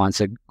that clients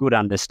a good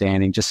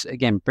understanding, just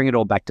again, bring it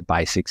all back to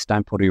basics.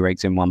 Don't put your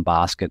eggs in one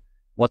basket.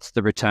 What's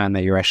the return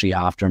that you're actually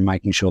after, and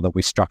making sure that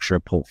we structure a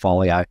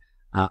portfolio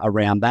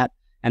around that,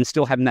 and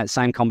still having that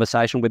same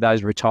conversation with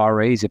those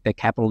retirees. If their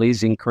capital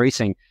is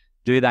increasing,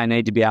 do they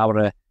need to be able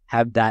to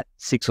have that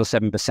 6 or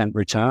 7%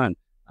 return?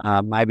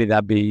 Maybe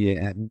they'll be,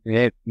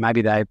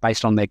 maybe they,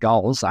 based on their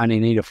goals, only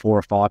need a 4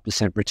 or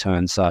 5%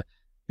 return. So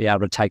be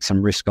able to take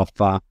some risk off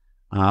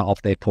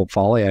their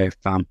portfolio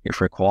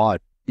if required.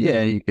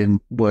 Yeah, you can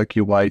work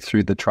your way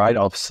through the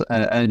trade-offs,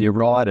 and you're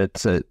right.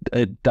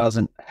 It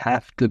doesn't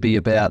have to be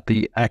about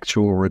the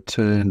actual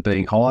return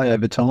being high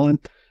over time.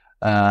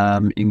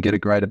 You can get a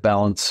greater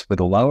balance with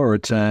a lower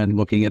return,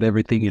 looking at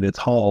everything in its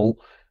whole,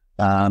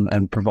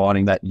 and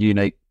providing that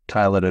unique,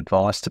 tailored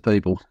advice to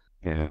people.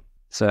 Yeah.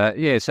 So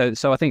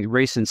I think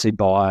recency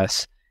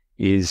bias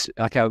is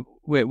okay.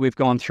 We've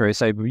gone through.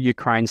 So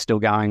Ukraine's still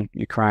going.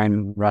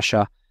 Ukraine,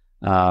 Russia.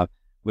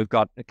 We've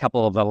got a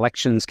couple of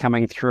elections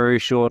coming through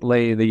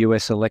shortly, the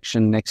US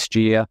election next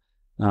year.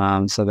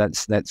 So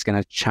that's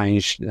going to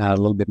change a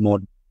little bit more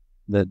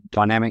the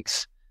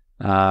dynamics.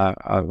 I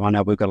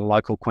know we've got a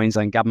local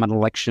Queensland government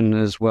election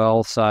as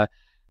well. So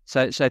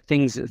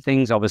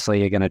things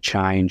obviously are going to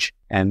change.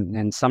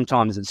 And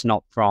sometimes it's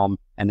not from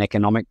an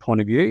economic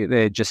point of view.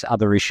 They're just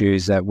other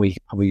issues that we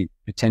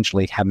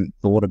potentially haven't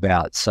thought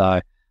about.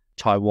 So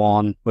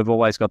Taiwan, we've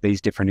always got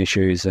these different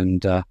issues,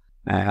 and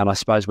And I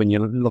suppose when you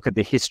look at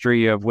the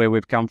history of where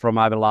we've come from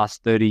over the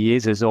last 30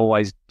 years, there's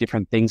always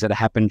different things that have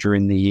happened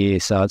during the year.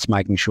 So it's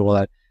making sure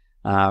that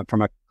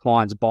from a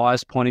client's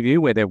buyer's point of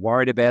view, where they're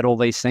worried about all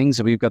these things,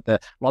 and we've got a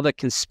lot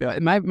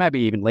of maybe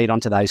even lead on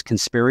to those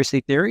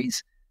conspiracy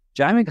theories,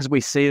 Jamie, because we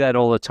see that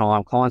all the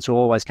time. Clients will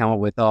always come up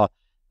with,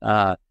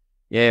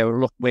 yeah,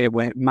 look,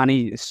 we're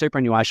money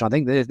superannuation. I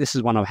think this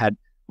is one I've had,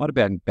 might have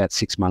been about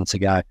 6 months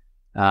ago.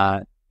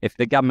 If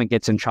the government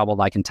gets in trouble,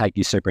 they can take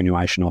your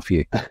superannuation off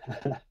you.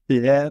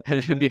 Yeah.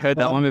 Have you heard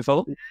that one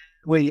before?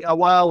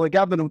 The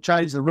government will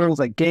change the rules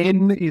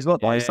again, is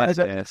what they say.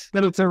 Yes.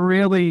 But it's a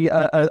really,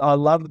 I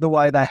love the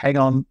way they hang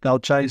on. They'll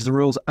change the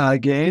rules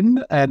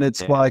again. And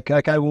it's like,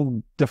 okay,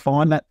 well,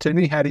 define that to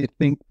me. How do you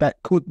think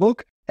that could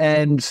look?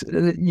 And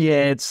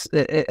it's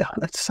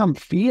some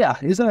fear,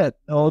 isn't it?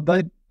 Or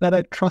they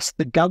don't trust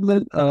the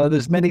government.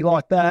 There's many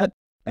like that.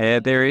 Yeah,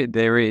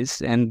 there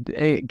is. And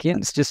again,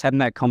 it's just having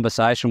that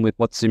conversation with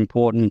what's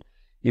important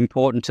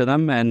to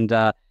them.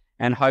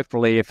 And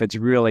hopefully, if it's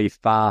really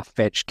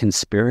far-fetched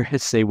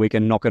conspiracy, we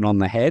can knock it on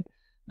the head.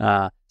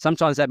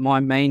 Sometimes that might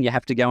mean you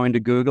have to go into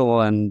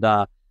Google and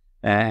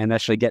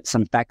actually get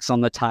some facts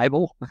on the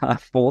table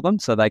for them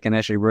so they can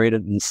actually read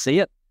it and see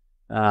it.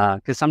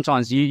 Because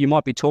sometimes you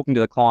might be talking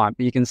to the client,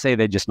 but you can see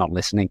they're just not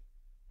listening.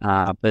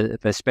 But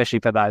especially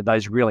for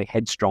those really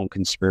headstrong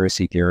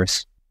conspiracy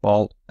theorists.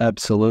 Well,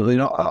 absolutely.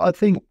 No, I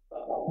think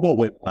what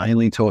we're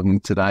mainly talking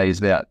today is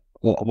about,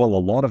 well,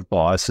 a lot of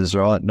biases,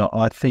 right? No,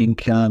 I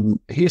think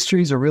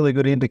history is a really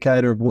good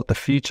indicator of what the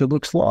future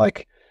looks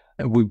like.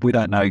 We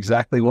don't know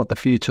exactly what the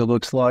future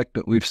looks like,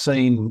 but we've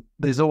seen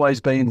there's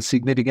always been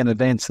significant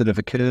events that have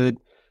occurred.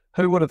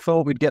 Who would have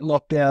thought we'd get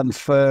locked down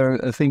for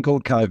a thing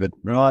called COVID,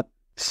 right?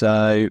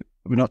 So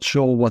we're not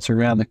sure what's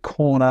around the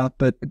corner,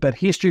 but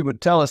history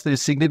would tell us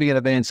there's significant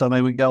events. I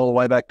mean, we can go all the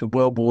way back to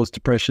world wars,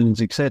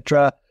 depressions,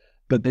 etc.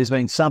 But there's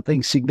been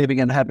something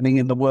significant happening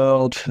in the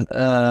world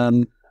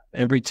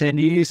every 10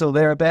 years or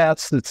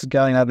thereabouts that's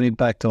going to have an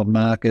impact on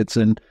markets.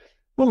 And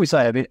when we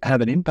say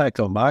have an impact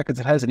on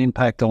markets, it has an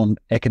impact on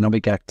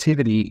economic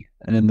activity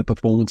and the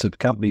performance of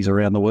companies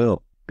around the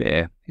world.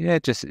 Yeah,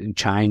 just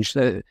change.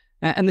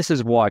 And this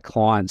is why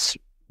clients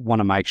want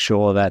to make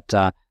sure that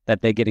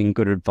they're getting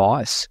good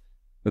advice,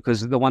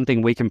 because the one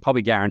thing we can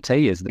probably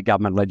guarantee is the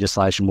government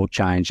legislation will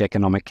change,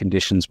 economic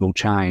conditions will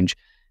change.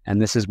 And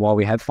this is why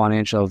we have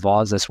financial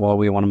advisors. That's why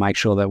we want to make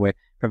sure that we're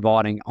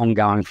providing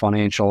ongoing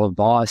financial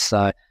advice.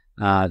 So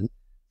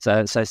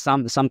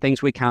some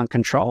things we can't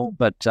control,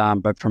 but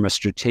from a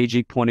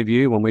strategic point of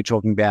view, when we're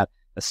talking about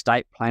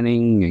estate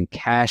planning and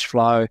cash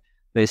flow,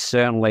 there's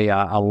certainly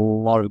a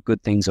lot of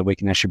good things that we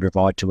can actually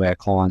provide to our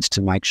clients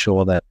to make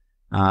sure that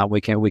we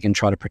can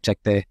try to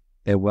protect their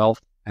wealth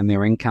and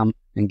their income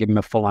and give them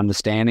a full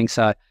understanding.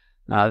 So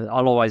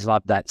I'll always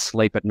love that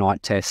sleep at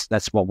night test.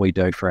 That's what we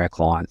do for our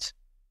clients.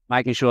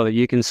 Making sure that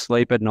you can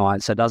sleep at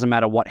night. So it doesn't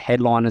matter what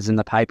headline is in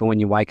the paper when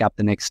you wake up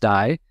the next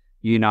day,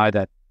 you know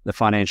that the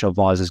financial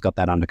advisor's got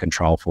that under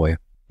control for you.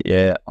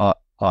 Yeah,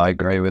 I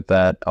agree with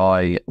that.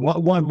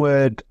 One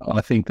word I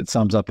think that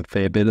sums up a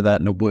fair bit of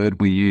that, and a word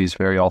we use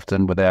very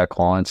often with our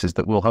clients, is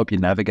that we'll help you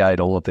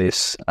navigate all of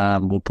this.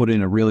 We'll build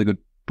you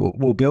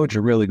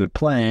a really good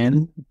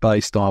plan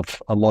based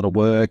off a lot of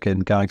work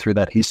and going through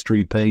that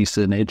history piece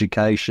and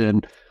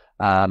education,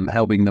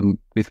 helping them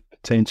with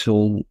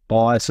potential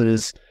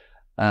biases.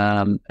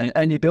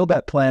 And you build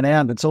that plan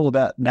out, and it's all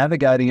about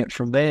navigating it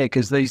from there,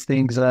 because these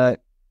things they're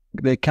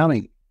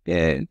coming.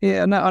 Yeah.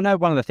 I know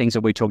one of the things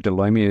that we talked to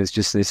Lumiant is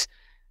just this: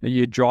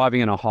 you're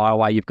driving on a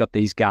highway, you've got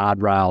these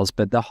guardrails,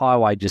 but the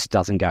highway just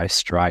doesn't go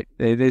straight.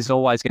 There's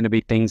always going to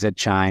be things that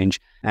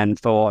change. And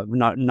for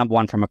number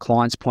one, from a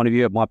client's point of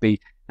view, it might be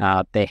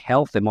their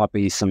health. There might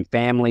be some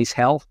family's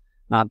health.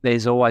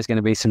 There's always going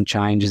to be some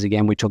changes.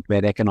 Again, we talked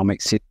about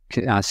economic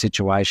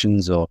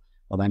situations, or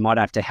they might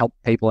have to help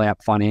people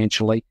out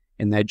financially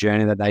in their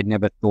journey that they'd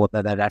never thought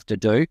that they'd have to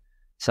do.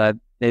 So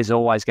there's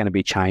always going to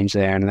be change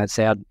there. And that's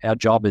our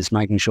job, is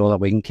making sure that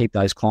we can keep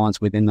those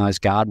clients within those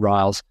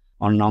guardrails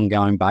on an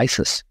ongoing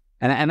basis.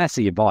 And that's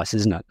the advice,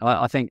 isn't it?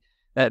 I think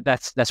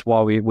that's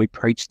why we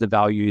preach the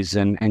values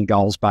and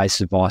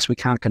goals-based advice. We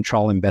can't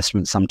control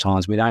investments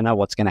sometimes. We don't know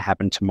what's going to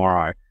happen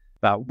tomorrow,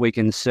 but we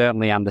can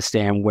certainly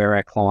understand where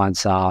our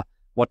clients are,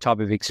 what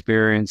type of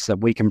experience that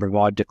we can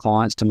provide to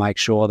clients to make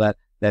sure that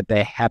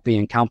they're happy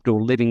and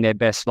comfortable living their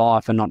best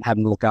life and not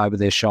having to look over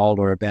their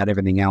shoulder about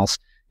everything else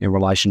in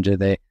relation to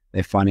their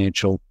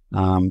financial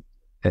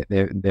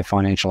their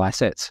financial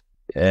assets.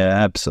 Yeah,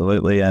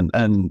 absolutely. And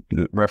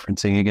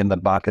referencing again the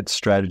market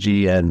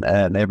strategy and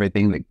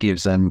everything that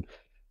gives them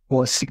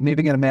a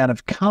significant amount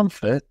of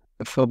comfort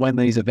for when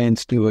these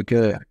events do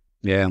occur.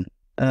 Yeah.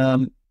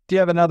 Do you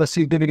have another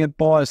significant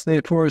bias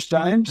there for us,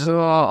 James?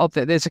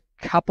 There's a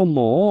couple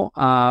more.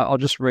 I'll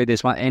just read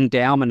this one.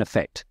 Endowment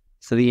effect.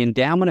 So the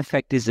endowment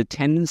effect is a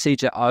tendency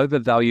to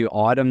overvalue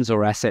items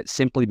or assets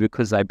simply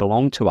because they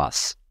belong to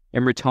us.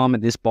 In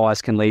retirement, this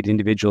bias can lead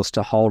individuals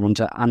to hold on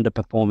to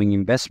underperforming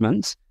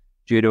investments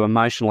due to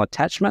emotional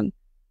attachment,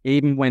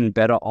 even when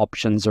better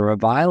options are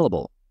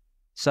available.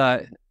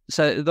 So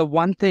So the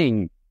one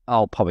thing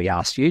I'll probably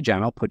ask you,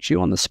 Jamie, I'll put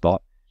you on the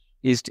spot,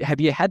 is have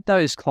you had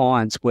those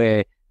clients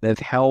where they've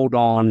held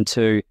on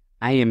to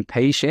AMP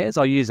shares?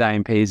 I'll use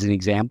AMP as an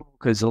example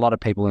because a lot of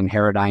people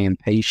inherit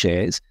AMP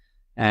shares,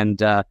 and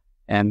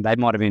they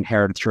might have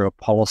inherited through a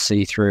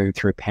policy through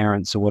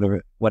parents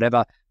or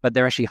whatever, but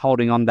they're actually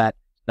holding on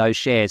those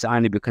shares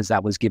only because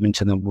that was given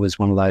to them, was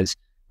one of those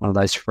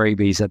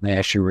freebies that they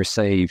actually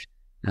received.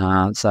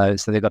 So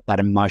they've got that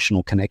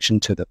emotional connection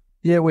to them.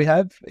 Yeah, we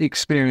have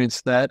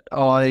experienced that.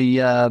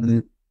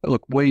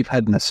 Look, we've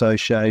had an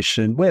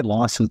association. We're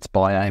licensed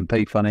by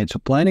AMP Financial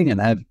Planning and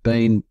have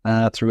been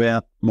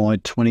throughout my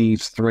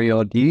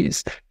 23-odd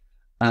years.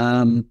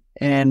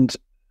 And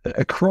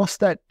across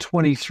that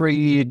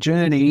 23-year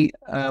journey,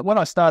 when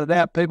I started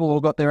out, people all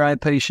got their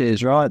AMP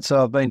shares, right?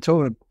 So I've been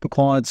talking to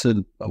clients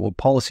and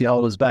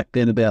policyholders back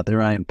then about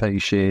their AMP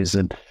shares,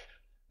 and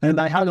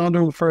they hung on to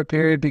them for a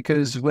period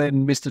because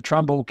when Mr.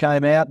 Trumbull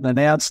came out and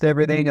announced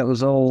everything, it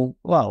was all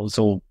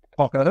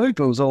cock a hoop.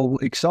 It was all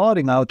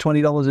exciting. They were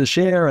 $20 a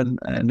share, and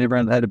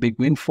everyone had a big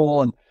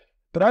windfall.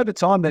 But over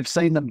time, they've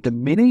seen them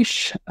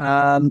diminish.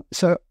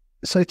 So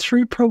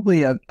through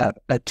probably a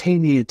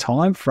 10-year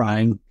time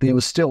frame, there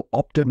was still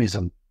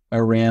optimism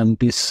around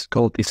this,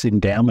 called this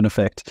endowment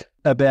effect,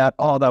 about,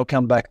 they'll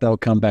come back.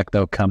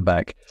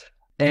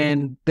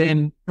 And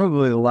then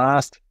probably the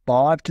last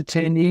 5 to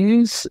 10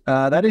 years,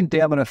 that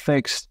endowment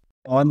effect's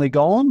finally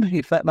gone,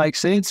 if that makes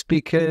sense,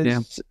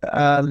 because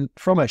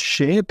from a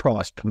share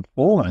price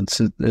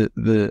performance,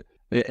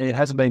 it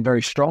hasn't been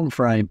very strong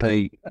for AMP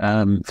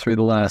through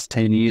the last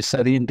 10 years.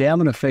 So the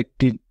endowment effect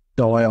did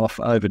die off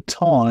over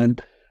time,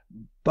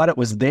 but it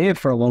was there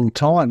for a long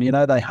time. You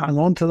know, they hung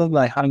on to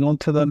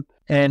them.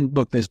 And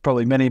look, there's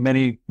probably many,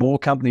 many more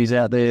companies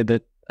out there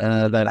that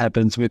that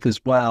happens with as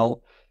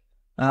well.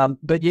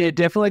 But yeah,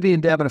 definitely the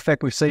endowment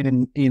effect we've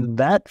seen in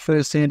that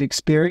first-hand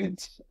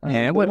experience. Are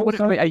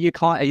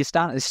you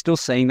still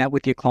seeing that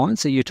with your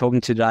clients that you're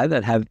talking to today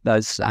that have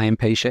those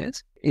AMP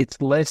shares?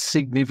 It's less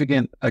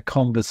significant a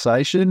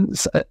conversation.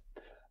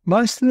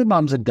 Most of the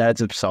mums and dads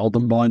have sold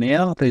them by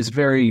now. There's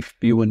very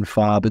few and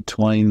far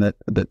between that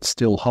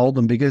still hold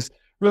them, because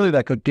really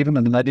they got given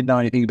them and they didn't know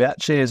anything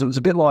about shares. It was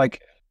a bit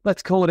like,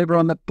 let's call it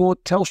everyone that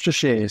bought Telstra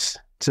shares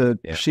to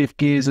shift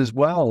gears as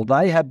well.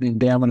 They had an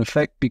endowment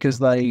effect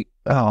because I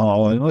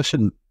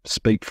shouldn't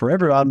speak for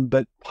everyone,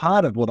 but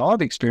part of what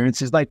I've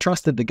experienced is they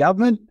trusted the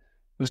government.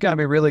 It was going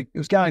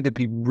to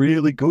be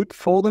really good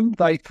for them,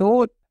 they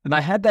thought. And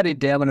they had that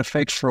endowment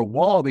effect for a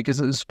while because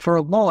it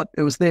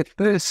was their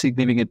first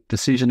significant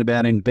decision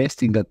about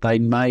investing that they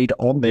made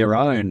on their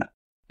own.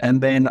 And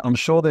then I'm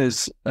sure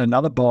there's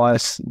another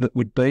bias that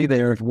would be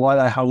there of why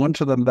they hung on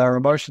to them. They were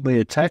emotionally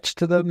attached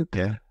to them.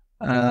 Yeah.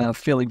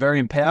 Feeling very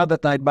empowered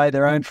that they'd made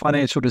their own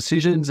financial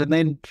decisions, and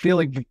then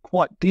feeling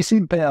quite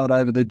disempowered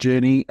over the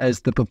journey as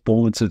the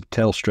performance of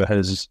Telstra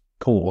has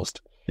caused.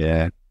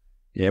 Yeah.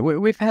 Yeah,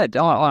 we've had,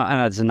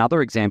 and as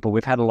another example,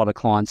 we've had a lot of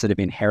clients that have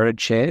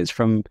inherited shares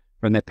from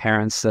their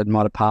parents that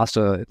might have passed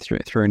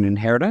through an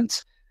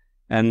inheritance.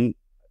 And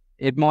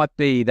it might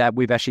be that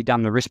we've actually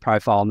done the risk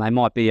profile, and they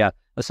might be a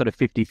sort of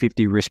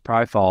 50-50 risk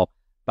profile,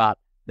 but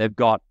they've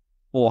got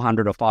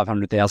 $400,000 or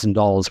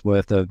 $500,000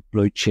 worth of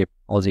blue chip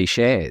Aussie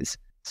shares.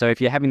 So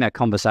if you're having that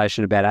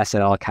conversation about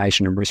asset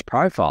allocation and risk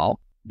profile,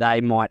 they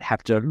might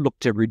have to look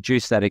to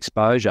reduce that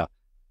exposure,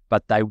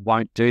 but they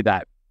won't do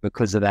that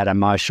because of that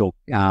emotional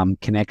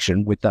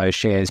connection with those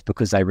shares,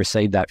 because they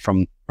received that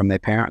from their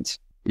parents.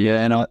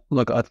 Yeah, and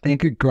I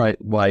think a great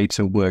way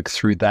to work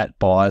through that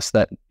bias,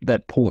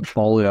 that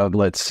portfolio of,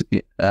 let's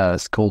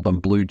call them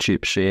blue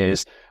chip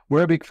shares.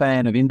 We're a big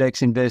fan of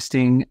index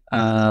investing,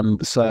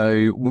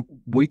 so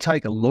we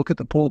take a look at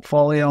the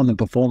portfolio and the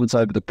performance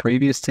over the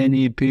previous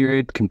 10-year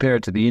period, compare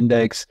it to the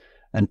index,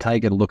 and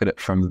take a look at it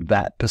from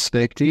that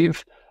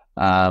perspective.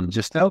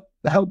 Just help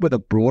with a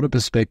broader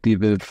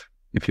perspective of,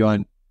 if you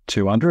own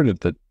 200 of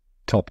the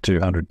top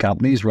 200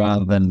 companies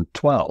rather than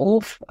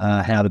 12,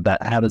 how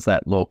does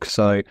that look?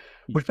 So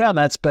we found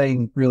that's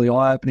been really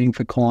eye-opening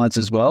for clients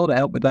as well, to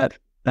help with that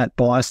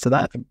bias to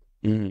that.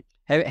 Mm.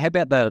 How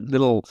about the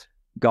little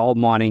gold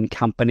mining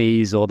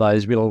companies or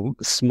those real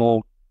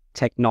small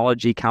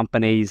technology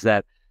companies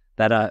that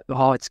are,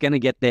 it's going to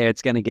get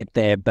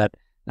there, but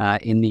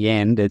in the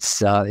end, it's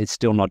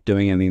still not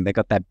doing anything. They've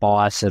got that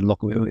bias and, look,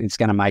 it's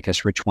going to make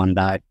us rich one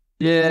day.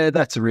 Yeah,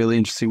 that's a really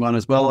interesting one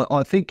as well.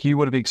 I think you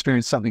would have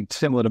experienced something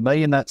similar to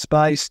me in that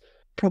space.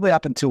 Probably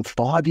up until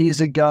 5 years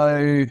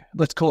ago,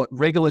 let's call it,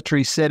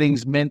 regulatory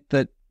settings meant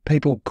that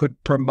people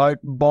could promote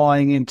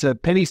buying into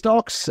penny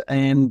stocks,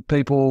 and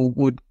people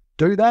would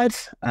do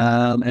that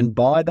and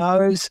buy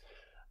those.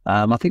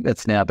 I think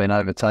that's now been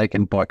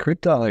overtaken by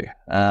crypto.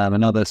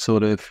 Another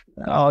sort of,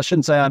 I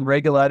shouldn't say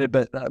unregulated,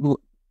 but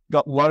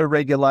got low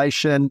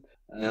regulation.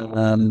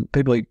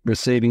 People are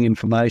receiving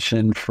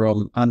information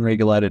from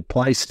unregulated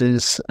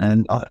places,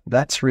 and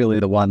that's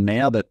really the one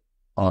now that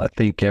I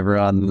think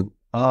everyone,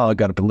 I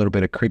got a little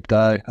bit of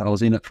crypto. I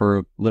was in it for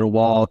a little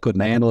while,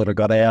 couldn't handle it, I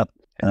got out.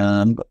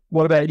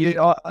 What about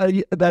you?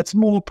 That's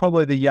more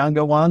probably the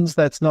younger ones.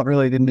 That's not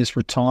really in this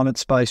retirement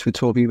space we're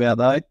talking about,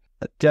 though.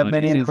 Do you have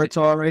many in the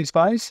retiree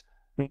space?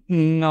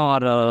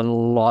 Not a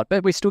lot,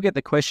 but we still get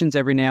the questions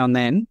every now and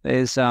then.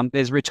 There's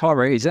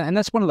retirees, and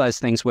that's one of those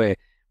things where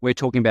we're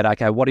talking about,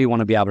 okay, what do you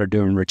want to be able to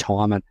do in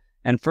retirement?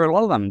 And for a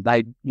lot of them,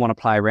 they want to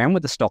play around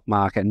with the stock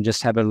market and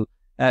just have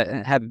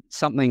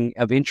something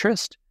of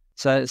interest.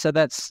 So we've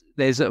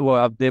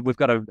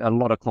got a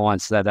lot of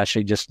clients that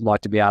actually just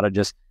like to be able to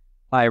just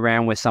play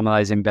around with some of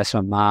those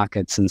investment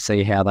markets and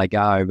see how they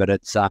go. But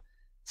it's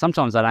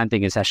sometimes I don't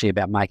think it's actually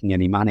about making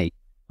any money.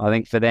 I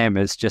think for them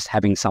it's just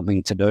having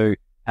something to do,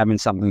 having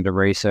something to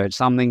research,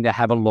 something to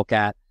have a look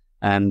at,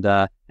 and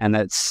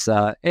that's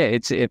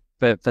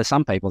for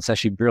some people it's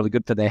actually really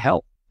good for their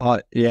health.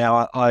 I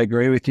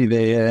agree with you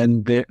there.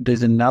 And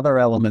there's another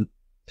element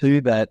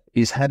to that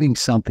is having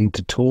something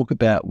to talk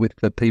about with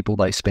the people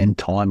they spend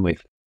time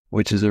with,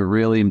 which is a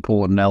really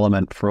important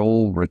element for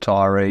all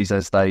retirees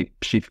as they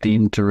shift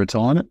into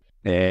retirement.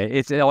 Yeah,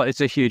 it's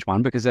a huge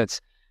one because it's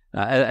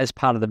as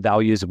part of the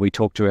values that we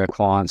talk to our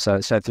clients.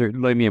 So through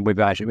Lumiant, we've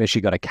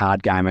actually got a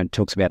card game and it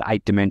talks about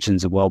 8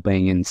 dimensions of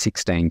wellbeing in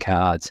 16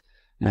 cards.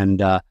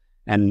 And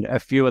a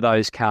few of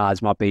those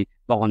cards might be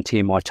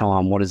volunteer my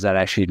time. What does that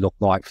actually look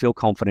like? Feel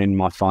confident in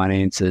my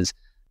finances.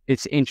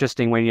 It's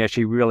interesting when you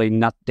actually really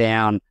nut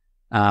down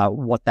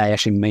what they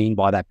actually mean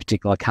by that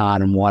particular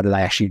card and why do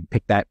they actually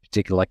pick that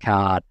particular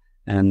card.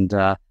 And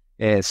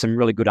some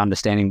really good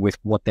understanding with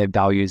what their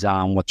values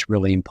are and what's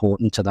really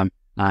important to them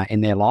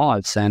in their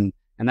lives. And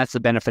that's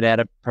the benefit out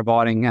of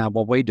providing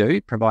what we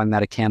do, providing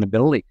that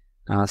accountability.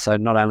 So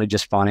not only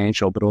just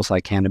financial, but also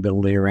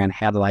accountability around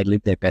how do they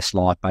live their best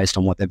life based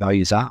on what their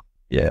values are.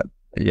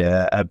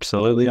 Yeah,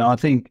 absolutely. I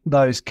think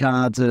those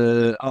cards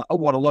are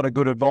what a lot of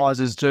good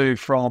advisors do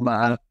from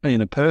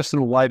in a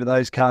personal way, but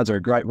those cards are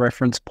a great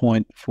reference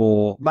point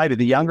for maybe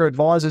the younger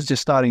advisors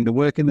just starting to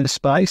work in this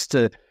space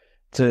to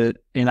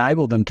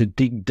enable them to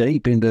dig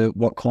deep into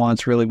what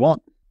clients really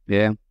want.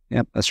 Yeah,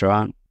 that's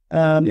right.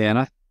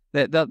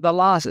 The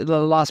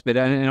last bit,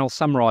 and I'll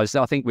summarise.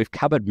 I think we've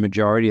covered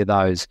majority of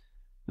those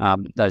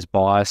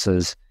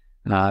biases,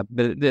 but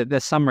the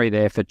summary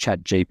there for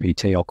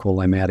ChatGPT, I'll call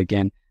them out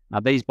again.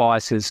 These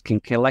biases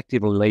can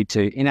collectively lead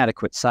to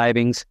inadequate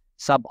savings,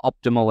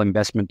 suboptimal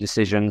investment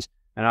decisions,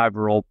 and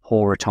overall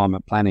poor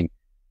retirement planning.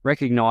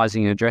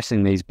 Recognising and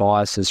addressing these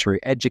biases through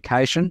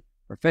education,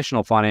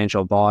 professional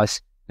financial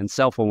advice, and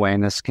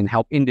self-awareness can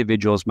help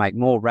individuals make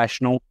more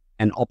rational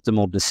and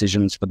optimal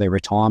decisions for their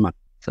retirement.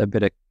 So a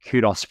bit of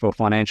kudos for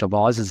financial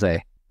advisors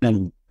there.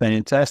 And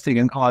fantastic.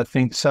 And I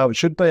think so it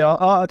should be.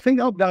 I think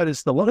I've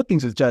noticed a lot of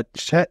things with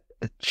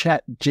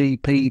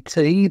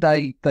ChatGPT.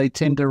 They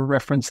tend to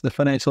reference the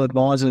financial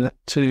advisor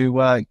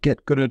to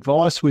get good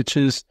advice, which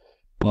is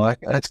like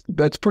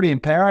that's pretty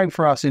empowering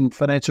for us in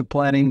financial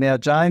planning now,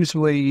 James.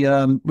 We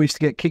used to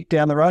get kicked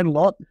down the road a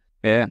lot.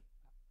 Yeah,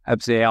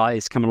 absolutely.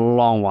 It's come a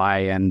long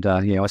way, and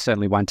I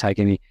certainly won't take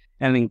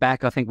anything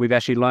back. I think we've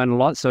actually learned a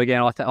lot. So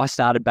again, I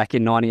started back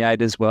in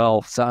 98 as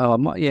well. So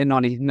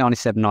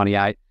 97,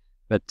 98.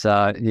 But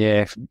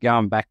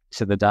going back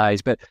to the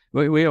days. But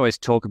we always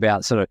talk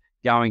about sort of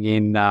going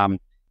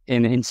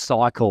in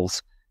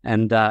cycles,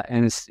 and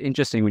it's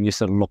interesting when you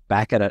sort of look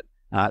back at it.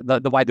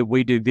 The way that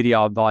we do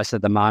video advice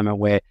at the moment,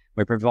 where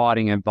we're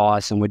providing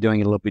advice and we're doing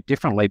it a little bit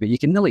differently, but you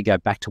can nearly go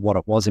back to what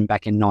it was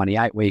back in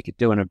 98, where you could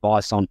do an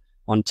advice on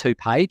 2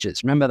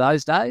 pages. Remember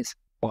those days?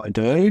 I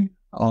do.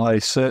 I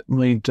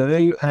certainly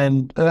do.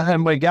 And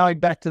we're going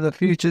back to the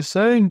future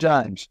soon,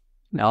 James.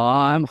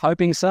 I'm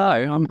hoping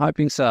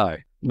so.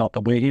 Not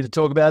that we're here to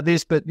talk about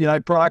this, but,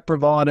 product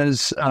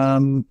providers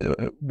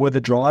were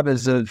the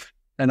drivers of,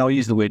 and I'll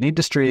use the word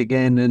industry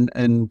again,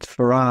 and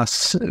for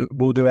us,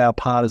 we'll do our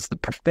part as the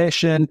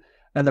profession,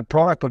 and the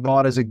product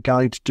providers are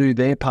going to do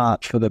their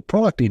part for the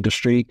product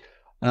industry,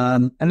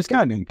 and it's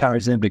going to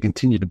encourage them to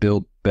continue to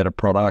build better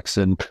products,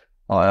 and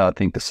I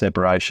think the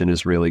separation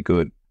is really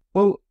good.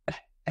 Well,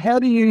 how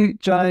do you,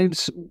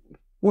 James,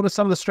 what are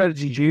some of the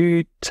strategies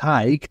you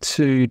take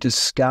to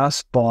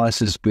discuss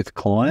biases with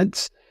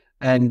clients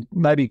and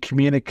maybe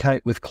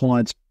communicate with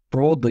clients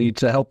broadly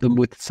to help them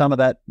with some of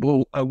that,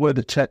 a word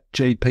that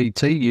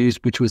ChatGPT used,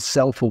 which was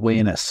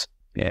self-awareness?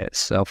 Yeah,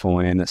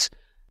 self-awareness.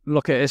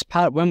 Look, as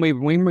part when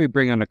we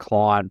bring on a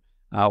client,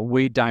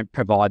 we don't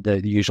provide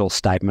the usual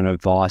statement of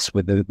advice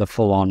with the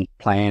full-on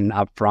plan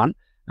up front.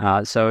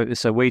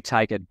 So we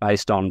take it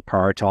based on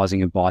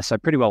prioritising advice. So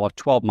pretty well a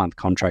 12-month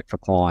contract for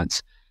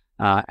clients,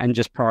 and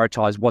just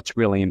prioritise what's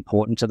really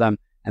important to them,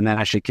 and then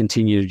actually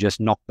continue to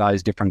just knock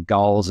those different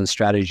goals and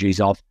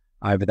strategies off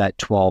over that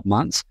 12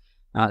 months.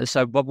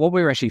 But what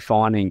we're actually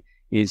finding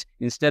is,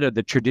 instead of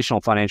the traditional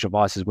financial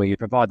advices where you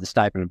provide the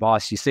statement of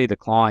advice, you see the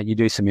client, you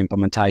do some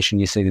implementation,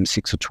 you see them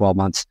 6 or 12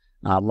 months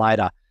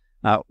later,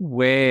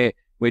 where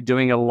we're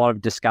doing a lot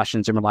of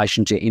discussions in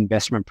relation to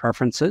investment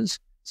preferences.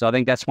 So I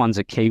think one's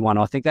a key one.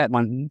 I think that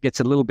one gets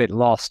a little bit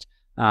lost,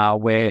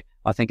 where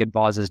I think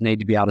advisors need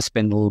to be able to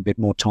spend a little bit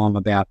more time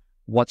about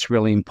what's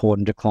really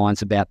important to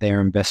clients about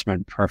their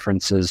investment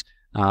preferences,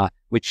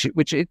 which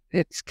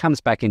it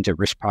comes back into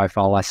risk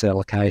profile, asset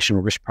allocation,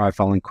 or risk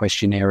profiling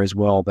questionnaire as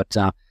well. But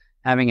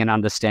having an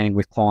understanding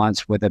with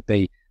clients, whether it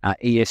be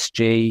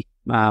ESG,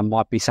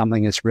 might be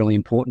something that's really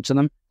important to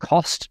them.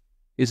 Cost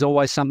is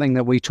always something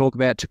that we talk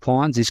about to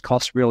clients. Is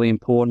cost really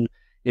important?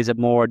 Is it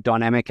more a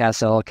dynamic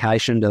asset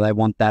allocation? Do they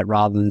want that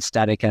rather than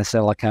static asset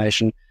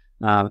allocation?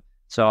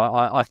 So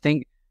I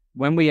think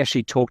when we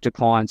actually talk to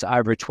clients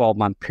over a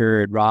 12-month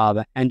period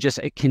and just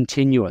a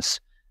continuous,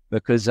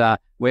 because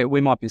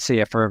we might see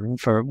it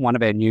for one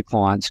of our new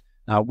clients,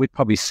 we'd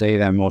probably see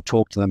them or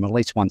talk to them at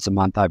least once a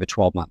month over a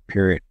 12-month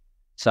period.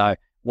 So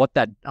what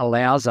that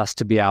allows us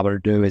to be able to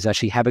do is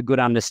actually have a good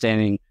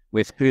understanding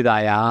with who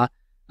they are,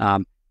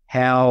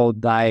 how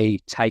they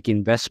take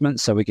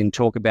investments, so we can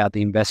talk about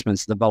the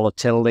investments, the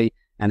volatility,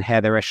 and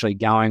how they're actually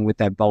going with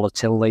that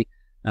volatility.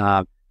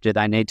 Do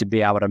they need to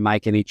be able to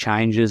make any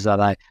changes?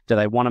 Do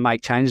they want to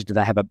make changes? Do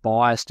they have a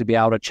bias to be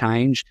able to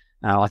change?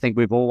 I think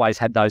we've always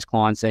had those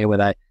clients there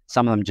where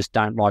some of them just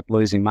don't like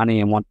losing money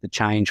and want the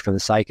change for the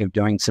sake of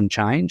doing some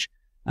change,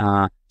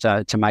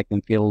 to make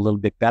them feel a little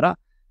bit better.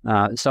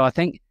 So I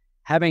think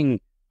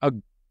having a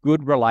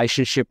good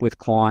relationship with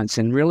clients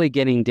and really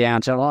getting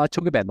down to, I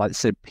talk about, like I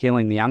said,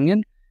 peeling the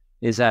onion,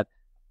 is that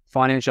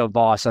financial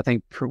advice, I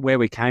think where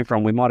we came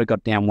from, we might have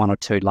got down one or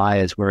two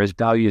layers, whereas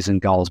values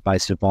and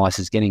goals-based advice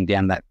is getting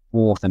down that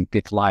fourth and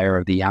fifth layer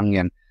of the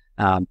onion,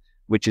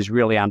 which is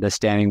really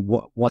understanding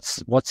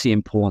what's the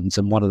importance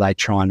and what are they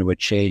trying to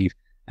achieve,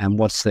 and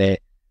what's their,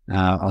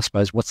 I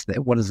suppose, what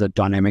does the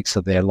dynamics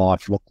of their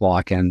life look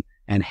like, and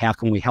how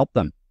can we help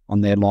them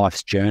on their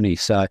life's journey.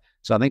 So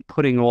I think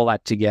putting all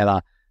that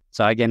together,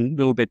 so again, a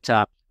little bit,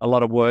 a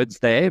lot of words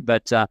there,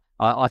 but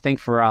I think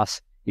for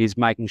us is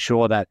making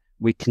sure that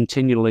we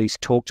continually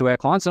talk to our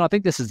clients. And I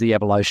think this is the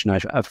evolution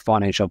of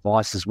financial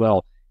advice as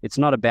well. It's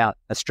not about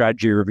a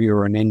strategy review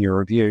or an annual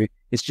review.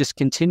 It's just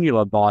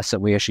continual advice that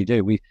we actually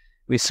do.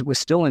 We're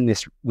still in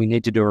this, we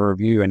need to do a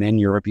review, an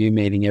annual review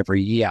meeting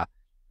every year.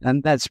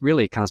 And that's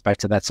really, it comes back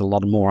to, that's a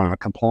lot more on a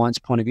compliance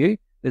point of view.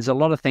 There's a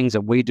lot of things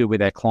that we do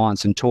with our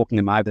clients and talking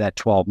them over that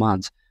 12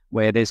 months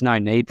where there's no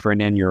need for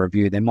an annual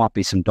review. There might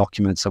be some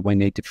documents that we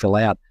need to fill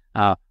out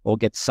or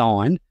get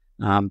signed.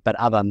 But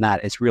other than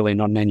that, it's really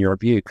not an annual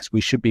review, because we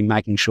should be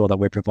making sure that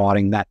we're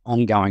providing that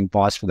ongoing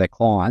advice for their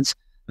clients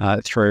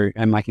through,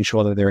 and making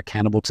sure that they're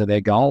accountable to their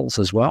goals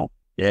as well.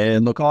 Yeah,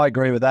 look, I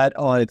agree with that.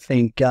 I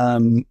think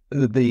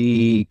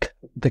the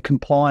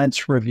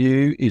compliance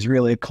review is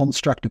really a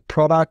constructive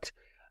product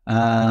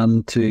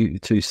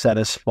to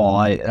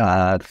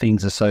satisfy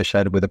things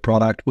associated with a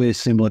product. We're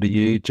similar to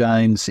you,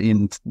 James,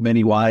 in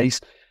many ways.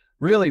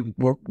 Really,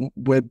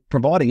 we're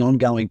providing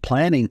ongoing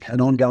planning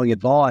and ongoing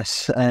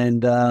advice,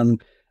 and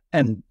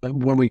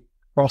when we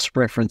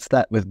cross-reference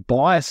that with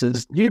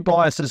biases, new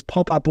biases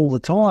pop up all the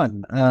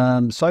time.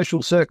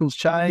 Social circles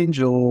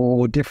change,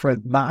 or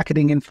different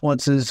marketing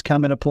influences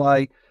come into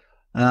play,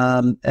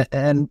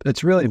 and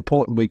it's really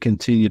important we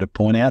continue to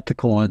point out to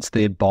clients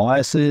their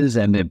biases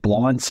and their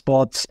blind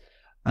spots,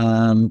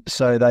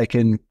 so they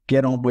can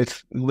get on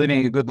with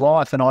living a good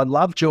life. And I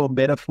loved your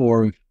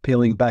metaphor of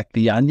peeling back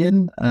the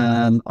onion.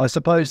 I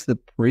suppose the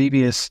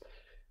previous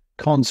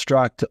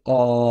construct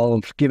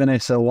of give an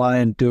SOA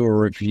and do a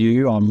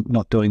review, I'm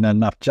not doing that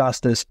enough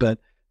justice, but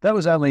that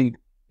was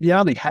you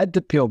only had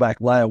to peel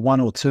back layer one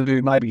or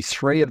two, maybe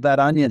three of that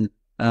onion.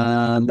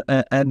 And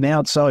now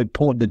it's so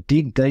important to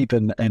dig deep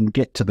and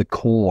get to the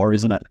core,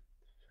 isn't it?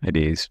 It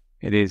is.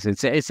 It is.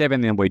 It's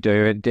everything we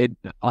do.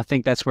 I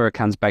think that's where it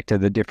comes back to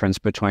the difference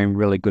between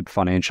really good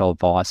financial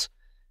advice.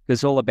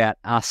 It's all about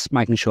us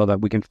making sure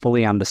that we can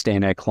fully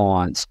understand our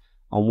clients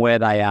on where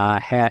they are,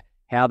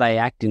 how they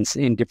act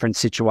in different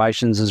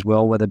situations as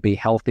well, whether it be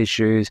health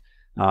issues,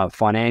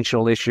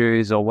 financial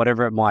issues, or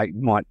whatever it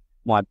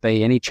might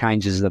be, any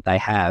changes that they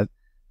have.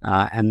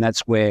 And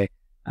that's where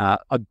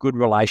a good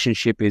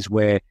relationship is,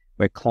 where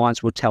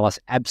clients will tell us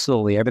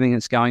absolutely everything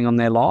that's going on in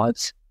their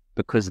lives,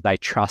 because they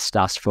trust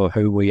us for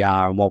who we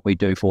are and what we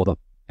do for them.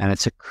 And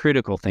it's a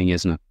critical thing,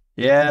 isn't it?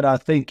 Yeah, and I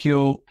think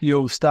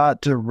you'll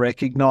start to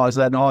recognise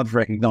that, and I've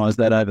recognised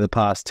that over the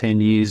past 10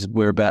 years.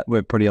 We're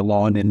pretty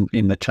aligned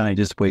in the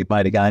changes we've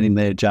made again in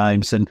there,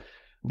 James. And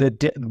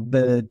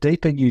the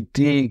deeper you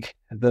dig,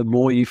 the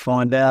more you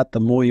find out, the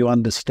more you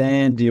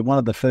understand. You're one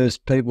of the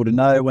first people to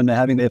know when they're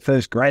having their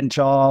first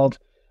grandchild,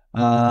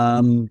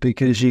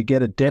 because you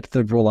get a depth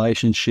of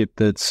relationship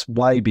that's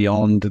way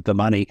beyond the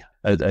money.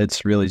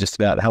 It's really just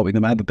about helping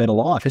them have a better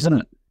life, isn't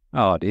it?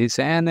 Oh, it is.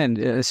 And then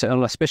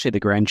especially the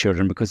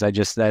grandchildren, because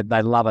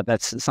they love it.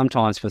 That's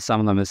sometimes for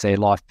some of them it's their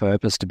life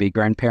purpose to be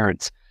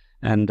grandparents.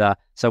 And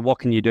so what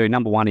can you do?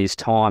 Number one is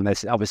time.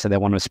 Obviously they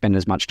want to spend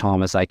as much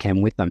time as they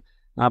can with them.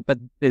 But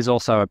there's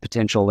also a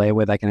potential there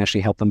where they can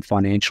actually help them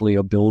financially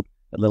or build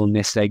a little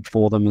nest egg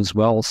for them as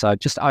well. So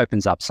it just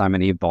opens up so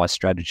many advice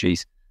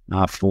strategies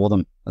for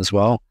them as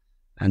well.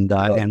 And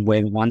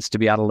we're the ones to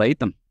be able to lead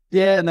them.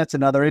 Yeah, and that's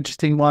another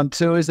interesting one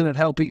too, isn't it?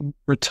 Helping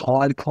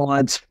retired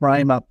clients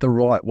frame up the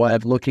right way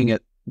of looking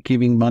at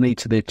giving money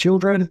to their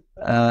children,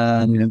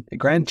 their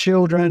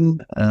grandchildren?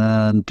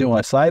 Do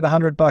I save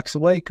 $100 a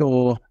week,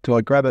 or do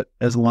I grab it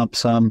as a lump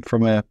sum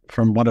from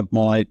one of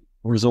my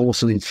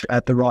resources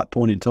at the right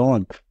point in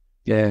time?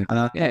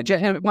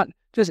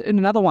 Just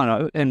another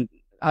one, and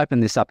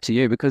open this up to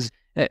you, because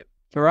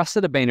for us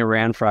that have been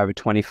around for over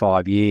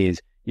 25 years,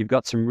 you've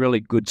got some really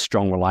good,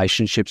 strong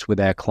relationships with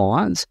our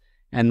clients.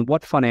 And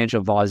what financial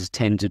advisors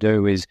tend to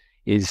do is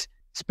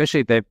especially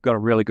if they've got a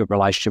really good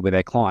relationship with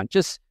their client,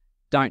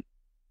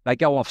 they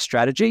go off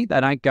strategy.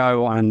 They don't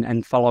go on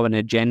and follow an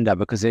agenda,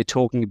 because they're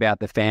talking about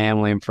the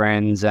family and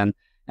friends, and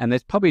they're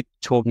probably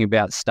talking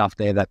about stuff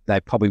there that they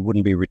probably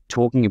wouldn't be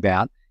talking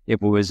about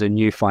if it was a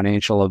new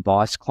financial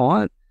advice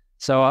client.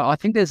 So I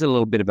think there's a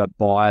little bit of a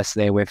bias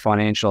there where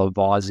financial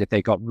advisors, if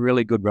they've got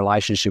really good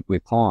relationship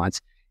with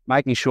clients,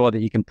 making sure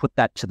that you can put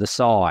that to the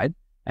side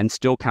and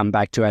still come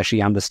back to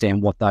actually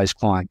understand what those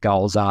client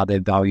goals are,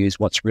 their values,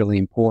 what's really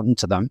important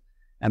to them,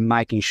 and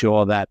making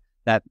sure that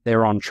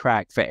they're on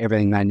track for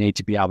everything they need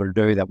to be able to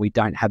do, that we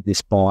don't have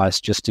this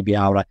bias just to be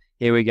able to,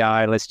 here we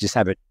go, let's just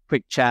have a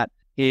quick chat,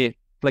 here,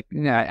 click,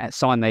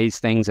 sign these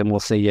things and we'll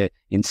see you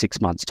in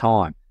 6 months'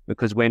 time,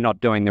 because we're not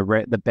doing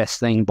the best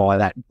thing by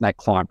that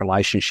client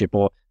relationship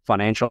or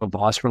financial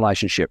advice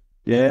relationship.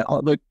 Yeah,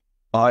 look,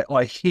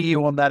 I hear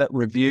you on that at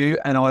review,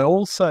 and I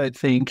also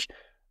think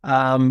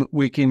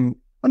we can,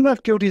 I don't know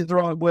if guilty is the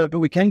right word, but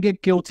we can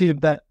get guilty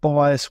of that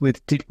bias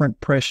with different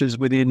pressures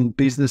within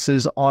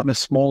businesses. I'm a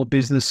small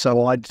business,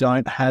 so I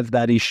don't have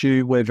that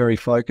issue. We're very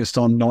focused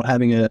on not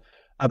having a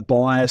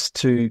bias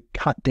to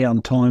cut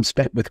down time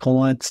spent with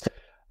clients.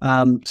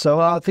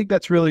 So I think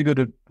that's really good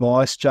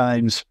advice,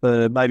 James,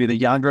 for maybe the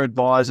younger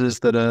advisors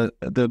that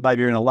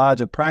maybe are in a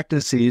larger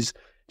practice, is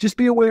just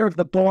be aware of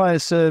the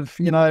bias of,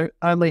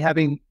 only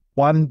having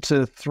 1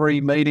 to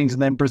 3 meetings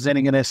and then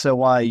presenting an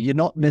SOA. You're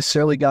not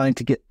necessarily going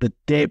to get the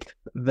depth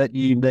that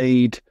you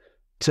need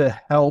to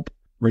help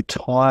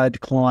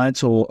retired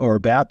clients or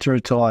about to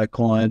retire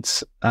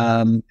clients.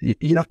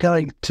 You're not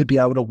going to be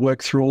able to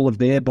work through all of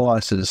their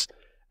biases,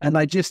 and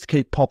they just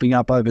keep popping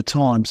up over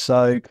time.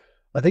 So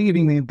I think if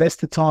you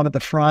invest the time at the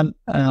front,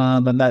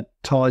 and that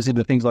ties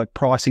into things like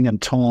pricing and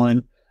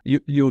time,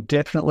 you'll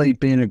definitely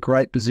be in a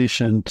great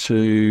position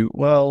to,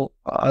 well,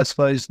 I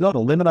suppose not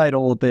eliminate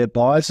all of their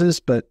biases,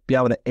 but be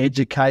able to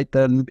educate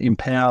them,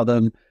 empower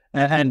them,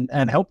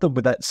 and help them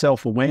with that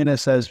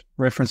self-awareness, as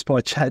referenced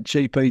by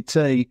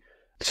ChatGPT,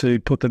 to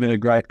put them in a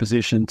great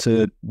position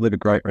to live a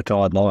great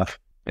retired life.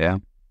 Yeah,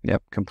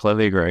 yep,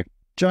 completely agree.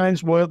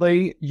 James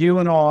Wortley, you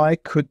and I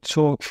could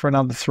talk for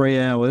another 3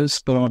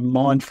 hours, but I'm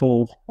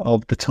mindful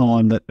of the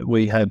time that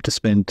we have to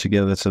spend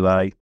together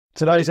today.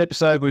 Today's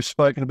episode, we've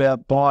spoken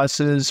about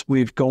biases.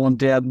 We've gone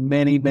down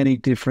many, many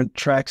different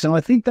tracks, and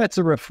I think that's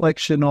a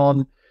reflection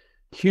on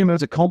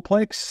humans are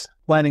complex,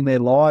 planning their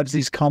lives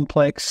is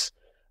complex,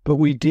 but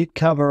we did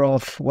cover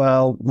off,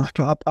 well,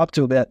 up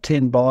to about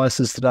 10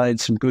 biases today in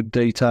some good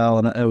detail,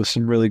 and it was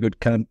some really good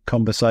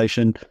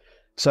conversation.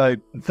 So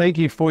thank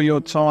you for your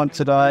time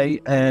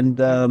today, and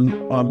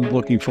I'm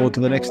looking forward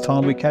to the next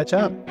time we catch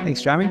up.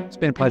 Thanks, Jamie. It's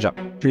been a pleasure.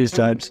 Cheers,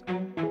 James.